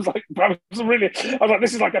 Yeah. I was like,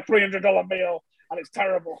 this is like a $300 meal and it's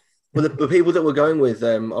terrible. Well, the people that we're going with,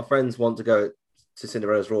 our friends want to go to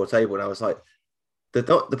Cinderella's Royal Table, and I was like,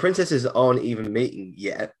 the princesses aren't even meeting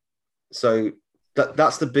yet, so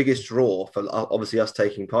that's the biggest draw for obviously us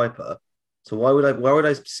taking Piper. So why would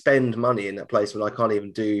I spend money in that place when I can't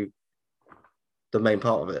even do the main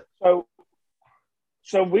part of it?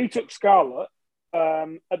 So we took Scarlett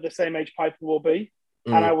at the same age Piper will be,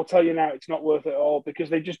 and I will tell you now, it's not worth it at all because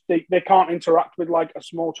they can't interact with like a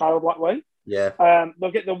small child that way. Yeah.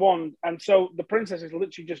 They'll get the wand, and so the princesses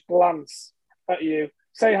literally just glance at you,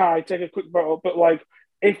 say hi, take a quick photo. But like,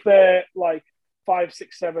 if they're like 5,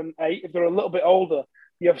 6, 7, 8, if they're a little bit older,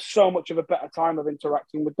 you have so much of a better time of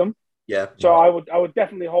interacting with them. Yeah. So I would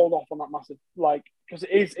definitely hold off on that massive, like, because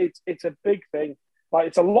it's a big thing. Like,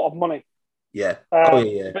 it's a lot of money. Yeah.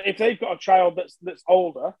 Yeah. But if they've got a child that's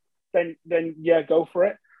older, then yeah, go for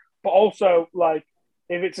it. But also, like,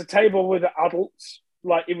 if it's a table with adults,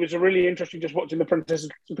 like, it was really interesting just watching the princesses,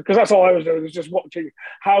 because that's all I was doing, was just watching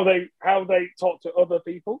how they talk to other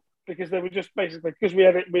people, because they were just basically, because we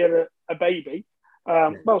had a baby.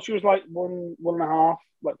 Well, she was like 1.5,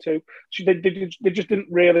 like 2. They just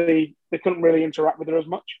couldn't really interact with her as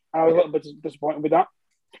much. I was a little bit disappointed with that.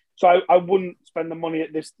 So I wouldn't spend the money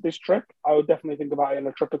at this trip. I would definitely think about it in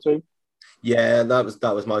a trip or 2. Yeah, that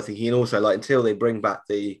was my thinking. And also, like, until they bring back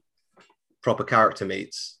the proper character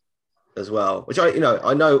meets as well, which I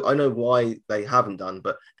know why they haven't done,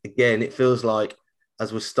 but again, it feels like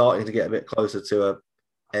as we're starting to get a bit closer to a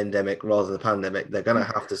endemic rather than a pandemic, they're going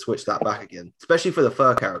to have to switch that back again, especially for the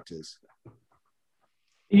fur characters.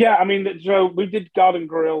 Yeah, I mean, so we did Garden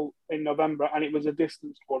Grill in November, and it was a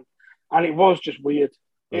distance one, and it was just weird.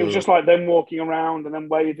 It was just like them walking around and then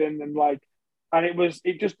waving and like, and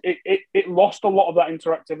it lost a lot of that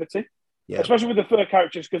interactivity, especially with the fur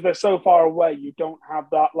characters, because they're so far away. You don't have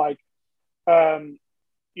that like,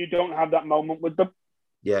 you don't have that moment with them.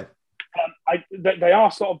 Yeah. They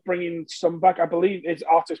are sort of bringing some back. I believe it's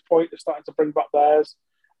Artist Point is starting to bring back theirs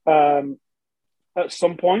at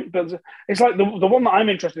some point. But it's like the one that I'm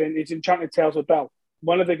interested in is Enchanted Tales of Belle.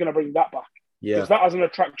 When are they going to bring that back? Yeah. Because that as an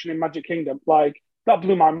attraction in Magic Kingdom, like, that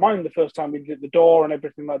blew my mind the first time we did the door and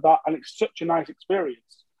everything like that. And it's such a nice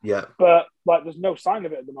experience. Yeah. But like, there's no sign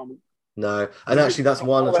of it at the moment. No. And actually, that's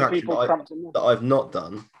one attraction that I've not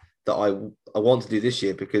done that I want to do this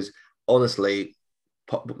year, because honestly,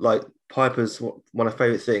 like, Piper's one of my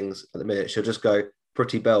favourite things at the minute. She'll just go,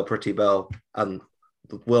 pretty Belle, and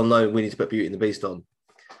we'll know we need to put Beauty and the Beast on.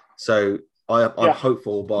 So I'm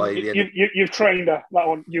hopeful by the end. You've trained her, that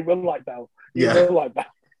one. You will like Belle. You will like Belle.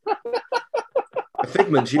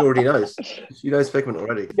 Figment, she already knows. She knows Figment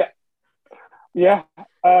already. Yeah.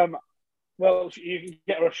 Well, you can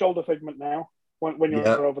get her a shoulder Figment now when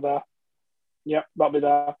you're over there. Yeah, that'll be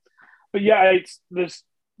there. But yeah, there's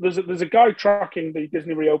a guy tracking the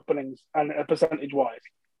Disney reopenings and percentage wise,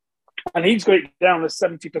 and he's got it down as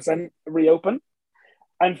 70% reopen.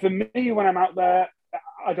 And for me, when I'm out there,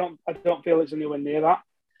 I don't feel it's anywhere near that.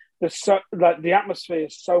 The atmosphere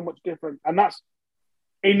is so much different, and that's.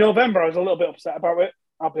 In November, I was a little bit upset about it.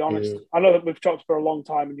 I'll be honest. I know that we've talked for a long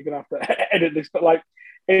time and you're going to have to edit this, but like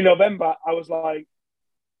in November, I was like,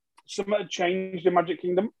 something had changed in Magic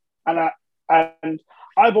Kingdom. And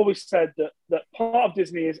I've always said that part of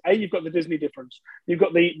Disney is, you've got the Disney difference. You've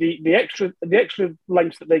got the extra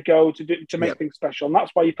lengths that they go to make things special. And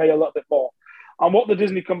that's why you pay a little bit more. And what the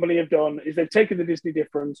Disney company have done is they've taken the Disney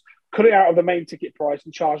difference, cut it out of the main ticket price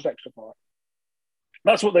and charged extra for it.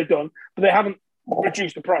 That's what they've done, but they haven't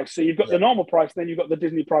reduce the price. So you've got the normal price, then you've got the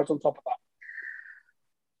Disney price on top of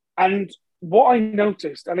that. And what I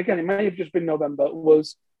noticed, and again, it may have just been November,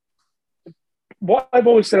 was what I've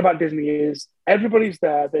always said about Disney is everybody's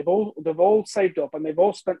there. They've all saved up and they've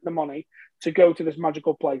all spent the money to go to this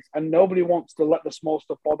magical place, and nobody wants to let the small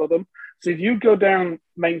stuff bother them. So if you go down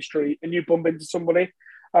Main Street and you bump into somebody,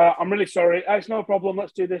 I'm really sorry. It's no problem.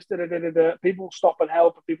 Let's do this. People stop and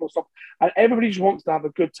help, and people stop. And everybody just wants to have a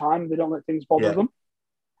good time. They don't let things bother them.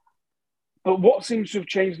 But what seems to have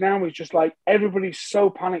changed now is just like everybody's so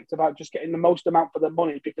panicked about just getting the most amount for their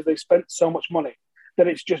money because they spent so much money that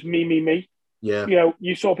it's just me. Yeah. You know,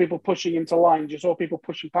 you saw people pushing into lines. You saw people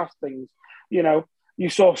pushing past things. You know, you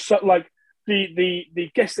saw like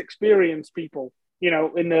the guest experience people, you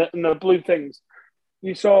know, in the blue things.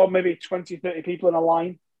 You saw maybe 20, 30 people in a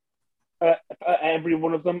line at every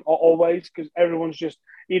one of them, always, because everyone's just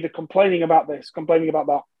either complaining about this, complaining about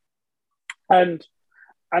that. And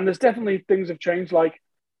And there's definitely things have changed. Like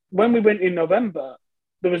when we went in November,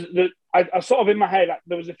 I sort of in my head,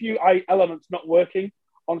 there was a few elements not working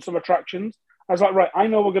on some attractions. I was like, right, I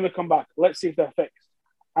know we're going to come back. Let's see if they're fixed.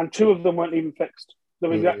 And two of them weren't even fixed. They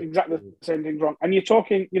were exactly the same things wrong. And you're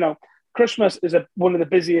talking, Christmas is one of the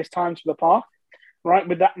busiest times for the park, right?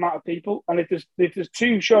 With that amount of people. And if there's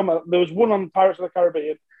two showmen, there was one on Pirates of the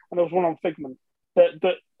Caribbean and there was one on Figment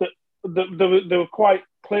that they were quite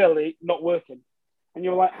clearly not working. And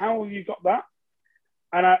you were like, how have you got that?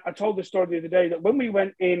 And I told this story the other day that when we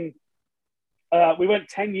went in, we went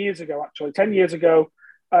 10 years ago, actually, 10 years ago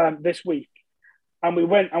this week. And we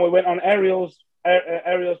went on Ariel's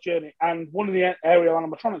journey, and one of the Ariel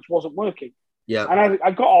animatronics wasn't working. Yeah. And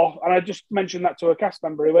I got off, and I just mentioned that to a cast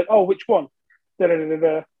member. He went, "Oh, which one?"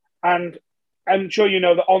 Da-da-da-da-da. And I'm sure you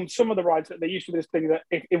know that on some of the rides that they used to this thing that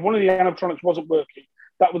if one of the animatronics wasn't working,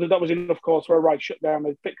 that was enough cause for a ride shut down.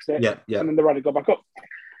 They'd fix it, and then the ride would go back up.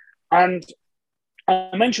 And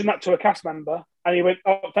I mentioned that to a cast member, and he went,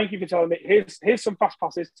 "Oh, thank you for telling me. Here's some fast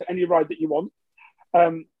passes to any ride that you want.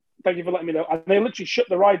 Thank you for letting me know." And they literally shut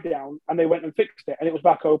the ride down, and they went and fixed it, and it was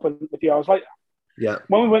back open a few hours later. Yeah.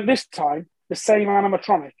 When we went this time, the same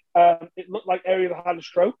animatronic, it looked like Ariel had a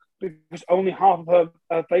stroke because only half of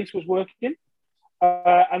her face was working,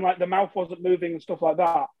 and like the mouth wasn't moving and stuff like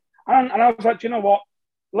that. And I was like, "Do you know what?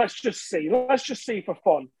 Let's just see for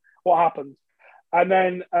fun what happens." And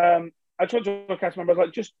then I talked to a cast member. I was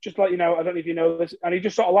like, just let you know, I don't know if you know this. And he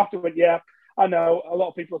just sort of laughed and went, "Yeah, I know. A lot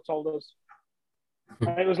of people have told us."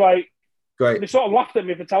 And it was like, great. They sort of laughed at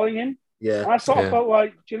me for telling him. Yeah. And I sort of felt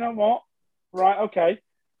like, do you know what? Right, okay.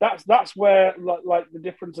 That's where like the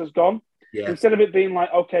difference has gone. Yeah. Instead of it being like,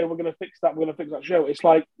 okay, we're going to fix that show. It's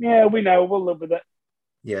like, yeah, we know, we'll live with it.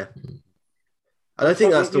 Yeah. And I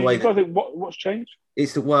think that's the way. I think what's changed? I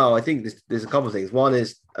think there's a couple of things. One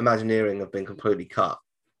is Imagineering have been completely cut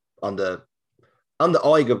under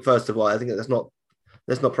Iger. First of all, I think let's not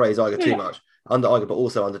praise Iger too much. Under Iger, but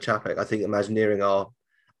also under Chapek, I think Imagineering are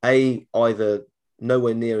either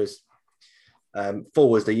nowhere near as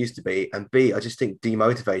full as they used to be, and B, I just think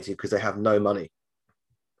demotivated because they have no money.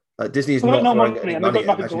 Disney's not throwing any money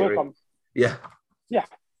at Imagineering. Yeah.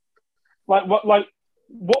 Like what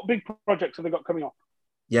big projects have they got coming up?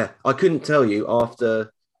 Yeah, I couldn't tell you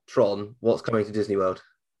after Tron what's coming to Disney World.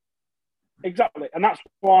 Exactly, and that's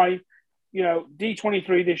why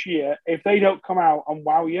D23 this year, if they don't come out and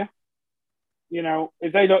wow you,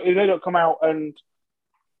 if they don't come out and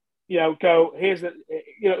go,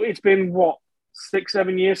 it's been what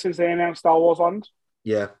 6-7 years since they announced Star Wars Land.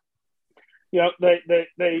 Yeah. Their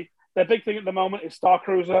big thing at the moment is Star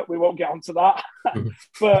Cruiser. We won't get onto that,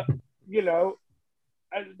 but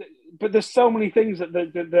but there's so many things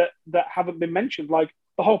that haven't been mentioned, like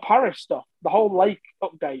the whole Paris stuff, the whole lake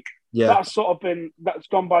update. Yeah, that's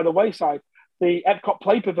gone by the wayside. The Epcot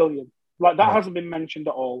Play Pavilion, like that hasn't been mentioned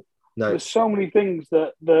at all. No. There's so many things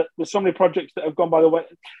there's so many projects that have gone by the way,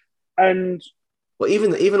 and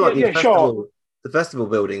even like the festival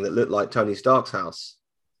building that looked like Tony Stark's house,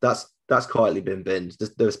 that's quietly been binned.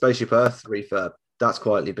 The Spaceship Earth refurb, that's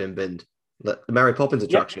quietly been binned. The Mary Poppins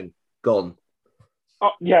attraction, gone.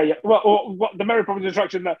 Oh, yeah. Well, what the Mary Poppins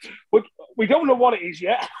attraction, we don't know what it is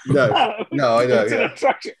yet. No, I know. It's an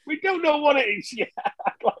attraction. We don't know what it is yet.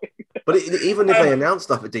 But even if they announce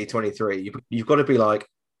stuff at D23, you've got to be like,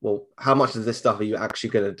 well, how much of this stuff are you actually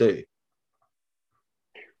going to do?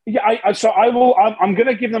 Yeah, I'm going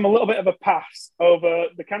to give them a little bit of a pass over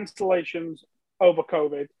the cancellations over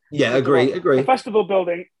COVID. Yeah, agree. The festival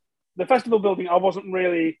building, I wasn't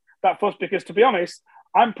really that fussed because, to be honest,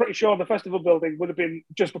 I'm pretty sure the festival building would have been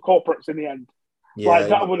just for corporates in the end. Yeah,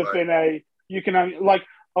 that would have been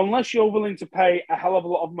unless you're willing to pay a hell of a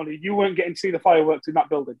lot of money, you weren't getting to see the fireworks in that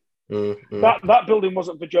building. Mm-hmm. That building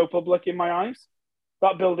wasn't for Joe Public in my eyes.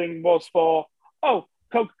 That building was for,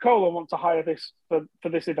 Coca-Cola want to hire this for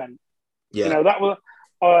this event. Yeah, that was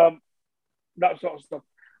that sort of stuff.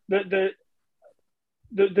 There's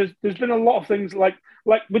been a lot of things like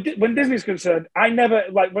when Disney's concerned, I never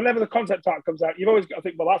whenever the concept art comes out, you've always got to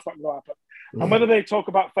think, well, that's not going to happen. Mm-hmm. And whether they talk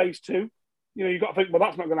about Phase 2, you've got to think, well,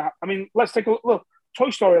 that's not going to happen. I mean, let's take a look. Toy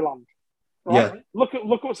Story Land, right? Yeah. Look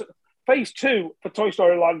what's Phase 2 for Toy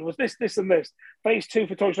Story Land was this, and this. Phase 2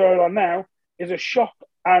 for Toy Story Land now is a shop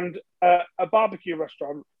and a barbecue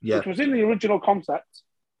restaurant, which was in the original concept.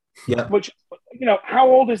 Yeah. Which, how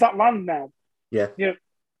old is that land now? Yeah.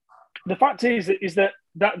 The fact is that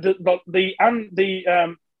the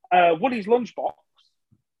Woody's Lunchbox,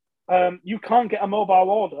 you can't get a mobile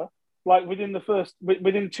order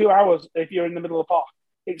within 2 hours if you're in the middle of the park.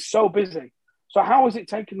 It's so busy. So how is it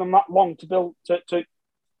taking them that long to build to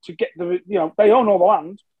to get they own all the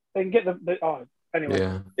land. They can get anyway.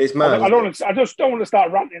 Yeah. It's mad. I just don't want to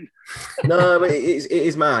start ranting. No, but it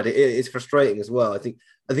is mad. It's frustrating as well. I think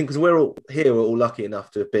because we're all lucky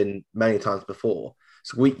enough to have been many times before.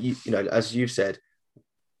 So as you've said,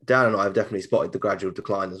 Dan and I have definitely spotted the gradual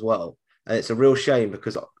decline as well, and it's a real shame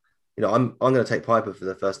because I'm going to take Piper for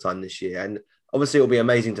the first time this year, and obviously it'll be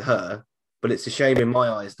amazing to her, but it's a shame in my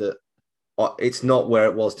eyes that it's not where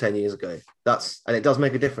it was 10 years ago. And it does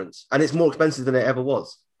make a difference, and it's more expensive than it ever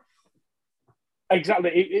was.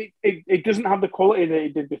 Exactly. It doesn't have the quality that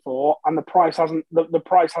it did before, and the price hasn't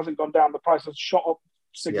gone down. The price has shot up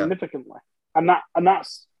significantly, and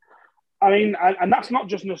that's not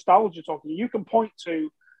just nostalgia talking. You can point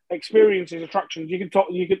to experiences, attractions.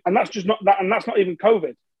 And that's just not that, and that's not even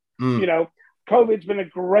COVID. COVID's been a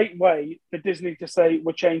great way for Disney to say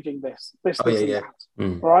we're changing this,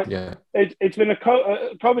 right? Yeah. It's been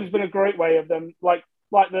COVID's been a great way of them, like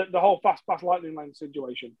the whole Fast Pass Lightning Lane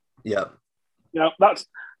situation. Yeah. That's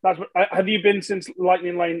what, have you been since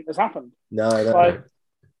Lightning Lane has happened? No, I don't know.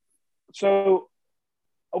 So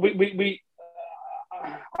I've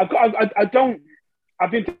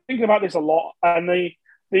been thinking about this a lot, and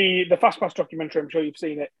the Fast Pass documentary, I'm sure you've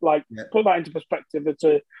seen it, put that into perspective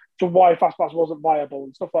to why Fast Pass wasn't viable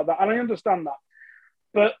and stuff like that. And I understand that.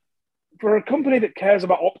 But for a company that cares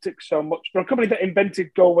about optics so much, for a company that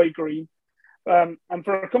invented Go Away Green, and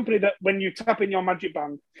for a company that when you tap in your Magic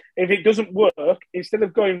Band, if it doesn't work, instead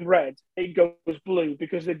of going red, it goes blue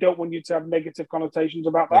because they don't want you to have negative connotations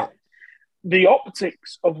about that. Yeah. The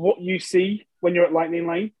optics of what you see when you're at Lightning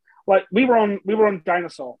Lane, like we were on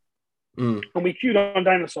Dinosaur, and we queued on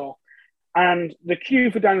Dinosaur, and the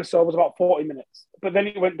queue for Dinosaur was about 40 minutes, but then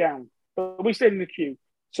it went down. But we stayed in the queue,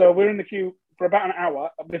 so we're in the queue for about an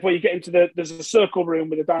hour before you get into there's a circle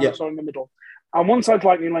room with a dinosaur in the middle, and one side's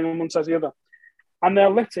Lightning Lane and one side's the other. And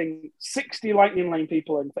they're letting 60 Lightning Lane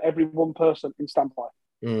people in for every one person in standby.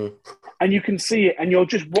 And you can see it, and you're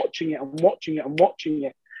just watching it and watching it and watching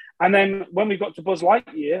it. And then when we got to Buzz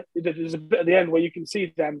Lightyear, there's a bit at the end where you can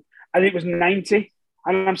see them, and it was 90.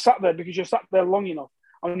 And I'm sat there because you're sat there long enough,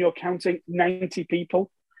 and you're counting 90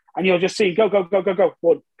 people, and you're just seeing go, go, go, go, go,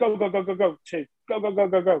 one, go, go, go, go, go, two, go, go, go,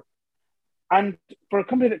 go, go. And for a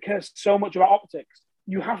company that cares so much about optics,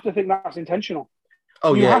 you have to think that's intentional.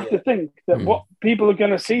 You have to think that what people are going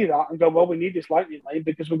to see that and go, well, we need this Lightning Lane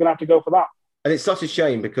because we're going to have to go for that. And it's such a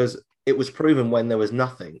shame because it was proven when there was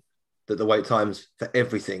nothing that the wait times for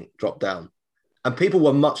everything dropped down. And people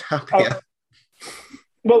were much happier.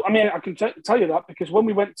 Well, I mean, I can tell you that because when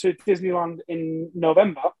we went to Disneyland in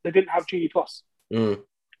November, they didn't have Genie Plus. There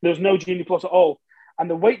was no Genie Plus at all. And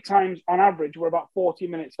the wait times on average were about 40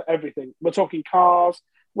 minutes for everything. We're talking cars.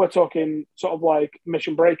 We're talking sort of like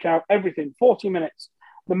Mission Breakout, everything, 40 minutes.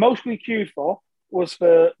 The most we queued for was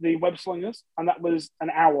for the Web Slingers, and that was an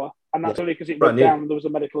hour. And that's only because it went down and there was a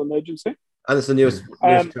medical emergency. And it's the newest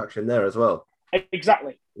attraction there as well.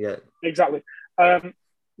 Exactly. Yeah. Exactly.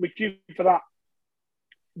 We queued for that.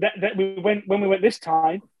 When we went this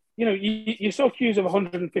time, you saw queues of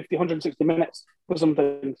 150, 160 minutes for some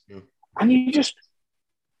things. And you just...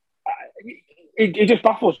 It just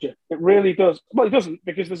baffles you. It really does. Well, it doesn't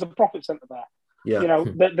because there's a profit center there. Yeah.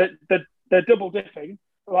 They're double dipping,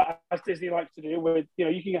 like as Disney likes to do. With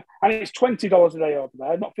you can, and it's $20 a day over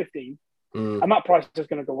there, not $15, and that price is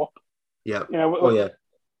going to go up. Yeah. Yeah.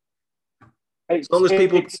 As long as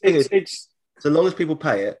people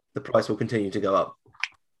pay it, the price will continue to go up.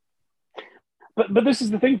 But this is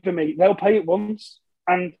the thing for me. They'll pay it once,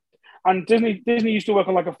 and Disney used to work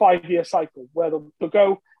on like a 5-year cycle where they'll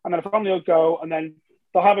go, and then a family will go, and then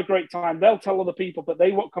they'll have a great time. They'll tell other people, but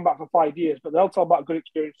they won't come back for 5 years, but they'll tell about a good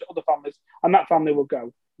experience to other families, and that family will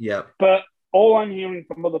go. Yeah. But all I'm hearing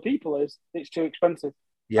from other people is it's too expensive.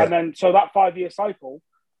 Yeah. And then so that 5-year cycle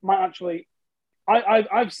might actually,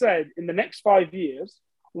 I've said in the next 5 years,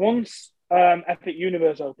 once Epic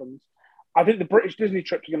Universe opens, I think the British Disney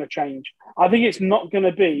trips are going to change. I think it's not going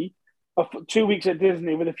to be 2 weeks at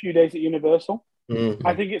Disney with a few days at Universal.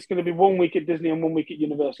 I think it's going to be 1 week at Disney and 1 week at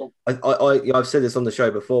Universal. I've said this on the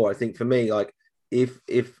show before. I think for me, like if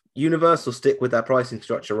Universal stick with their pricing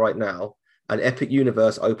structure right now, and Epic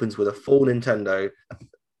Universe opens with a full Nintendo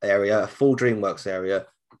area, a full DreamWorks area,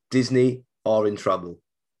 Disney are in trouble.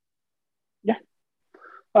 Yeah,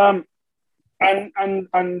 and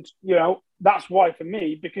that's why for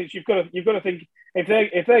me, because you've got to think if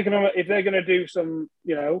they're gonna do some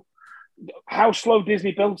how slow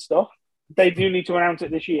Disney builds stuff. They do need to announce it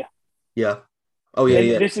this year. Yeah. Oh,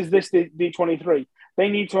 yeah. This is D23. They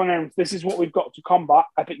need to announce this is what we've got to combat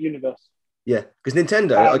Epic Universe. Yeah, because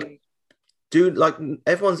Nintendo, like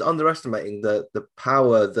everyone's underestimating the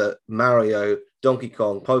power that Mario, Donkey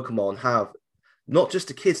Kong, Pokemon have, not just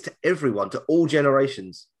to kids, to everyone, to all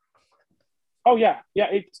generations. Oh yeah,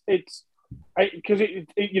 it's because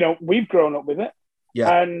we've grown up with it.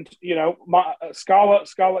 Yeah. And Scarlett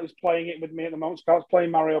is playing it with me at the moment. Scarlett's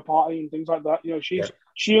playing Mario Party and things like that.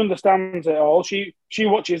 She understands it all. She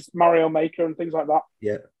watches Mario Maker and things like that.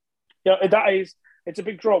 Yeah. It's a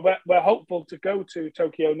big draw. We're hopeful to go to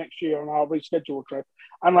Tokyo next year on our rescheduled trip.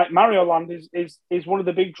 And like Mario Land is one of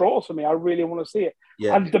the big draws for me. I really want to see it.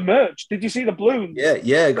 Yeah. And the merch. Did you see the balloons? Yeah,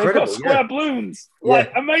 incredible. They've got square balloons.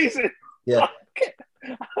 Like amazing. Yeah.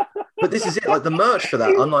 But this is it. Like the merch for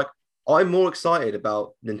that. I'm more excited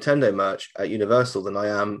about Nintendo merch at Universal than I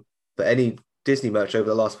am for any Disney merch over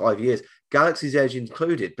the last 5 years. Galaxy's Edge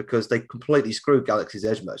included, because they completely screwed Galaxy's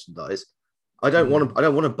Edge merchandise. I don't want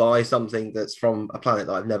to buy something that's from a planet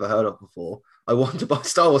that I've never heard of before. I want to buy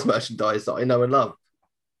Star Wars merchandise that I know and love.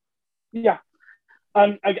 Yeah,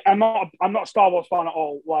 and I'm not a Star Wars fan at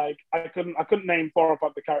all. Like I couldn't name 4 or 5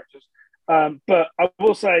 of the characters. But I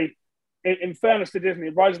will say, in fairness to Disney,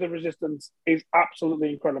 Rise of the Resistance is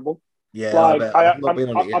absolutely incredible. Yeah, like I've not been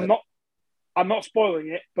on it yet. I'm not spoiling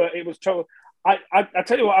it, but it was total. I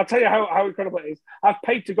tell you what, I'll tell you how incredible it is. I've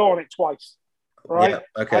paid to go on it twice. Right?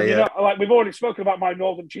 Yeah, okay, and, like we've already spoken about my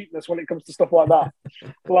northern cheapness when it comes to stuff like that.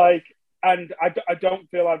 And I don't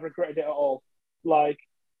feel I've regretted it at all. Like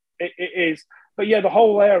it is, but yeah, the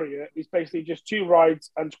whole area is basically just 2 rides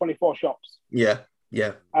and 24 shops. Yeah.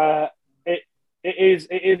 It is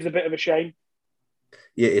a bit of a shame.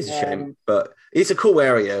 Yeah, it's a shame, but it's a cool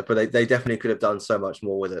area. But they definitely could have done so much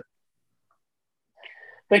more with it.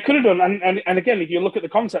 They could have done, and again, if you look at the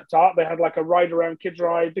concept art, they had like a ride around kids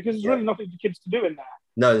ride, because there's really nothing for kids to do in there.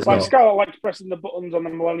 No, there's like not. Scarlett likes pressing the buttons on the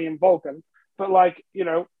Millennium Falcon, but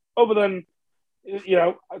other than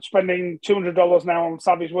spending $200 now on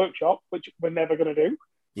Savvy's Workshop, which we're never going to do.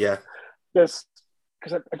 Yeah, because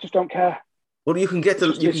I just don't care. Well, you can get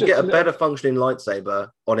a better functioning lightsaber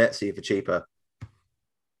on Etsy for cheaper.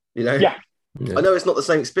 Yeah. I know it's not the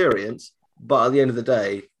same experience, but at the end of the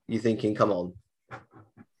day, you're thinking, come on.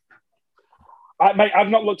 Mate, I've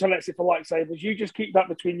not looked on Etsy for lightsabers. You just keep that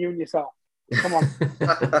between you and yourself. Come on.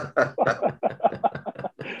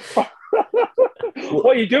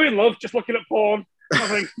 What are you doing, love? Just looking at porn?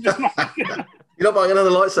 Nothing. Just not... You're not buying another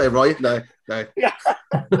lightsaber, are you? No. Yeah.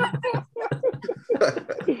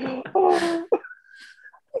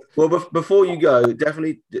 Well, before you go,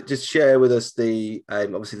 definitely just share with us the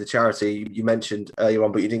obviously the charity you mentioned earlier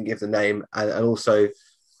on, but you didn't give the name, and also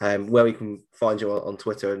where we can find you on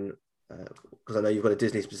Twitter, and because I know you've got a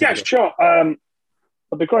Disney specific. Yeah, sure. That'd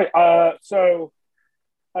be great. So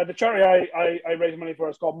the charity I raise money for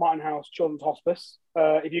is called Martin House Children's Hospice.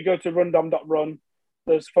 If you go to rundom.run,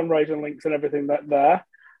 there's fundraising links and everything there.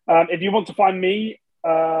 If you want to find me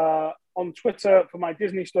on Twitter for my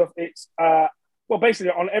Disney stuff, it's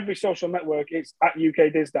basically on every social network, it's at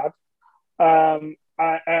UK DisDad.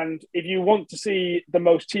 And if you want to see the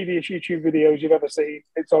most tedious YouTube videos you've ever seen,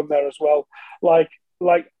 it's on there as well. Like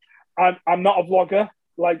I'm not a vlogger.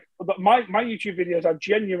 But my YouTube videos are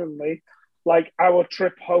genuinely like our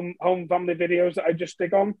trip home family videos that I just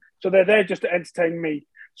stick on. So they're there just to entertain me.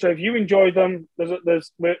 So if you enjoy them,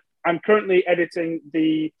 I'm currently editing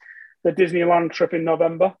the Disneyland trip in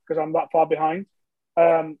November because I'm that far behind.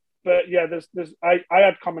 But yeah, I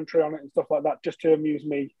had commentary on it and stuff like that just to amuse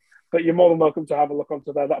me. But you're more than welcome to have a look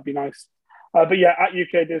onto there. That'd be nice. But yeah, at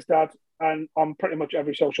UK DisDad and on pretty much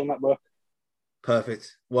every social network.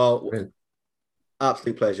 Perfect. Well,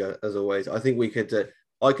 absolute pleasure as always. I think we could.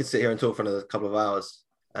 I could sit here and talk for another couple of hours.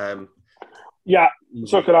 Yeah,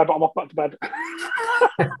 so could I, but I'm off back to bed.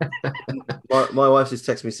 my wife just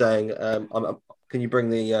texted me saying, "Can you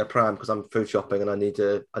bring the pram because I'm food shopping and I need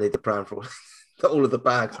the pram for all of the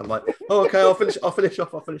bags." I'm like, "Oh, okay, I'll finish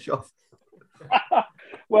off."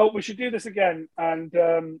 Well, we should do this again, and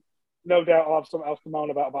no doubt I'll have something else to moan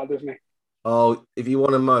about Disney. Oh, if you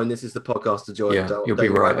want to moan, this is the podcast to join. Yeah, you'll be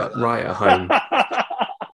right at home.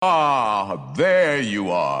 Ah, there you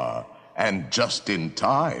are. And just in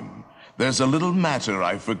time. There's a little matter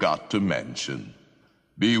I forgot to mention.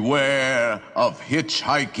 Beware of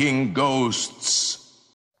hitchhiking ghosts.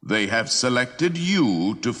 They have selected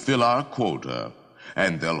you to fill our quota,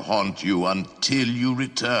 and they'll haunt you until you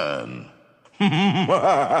return.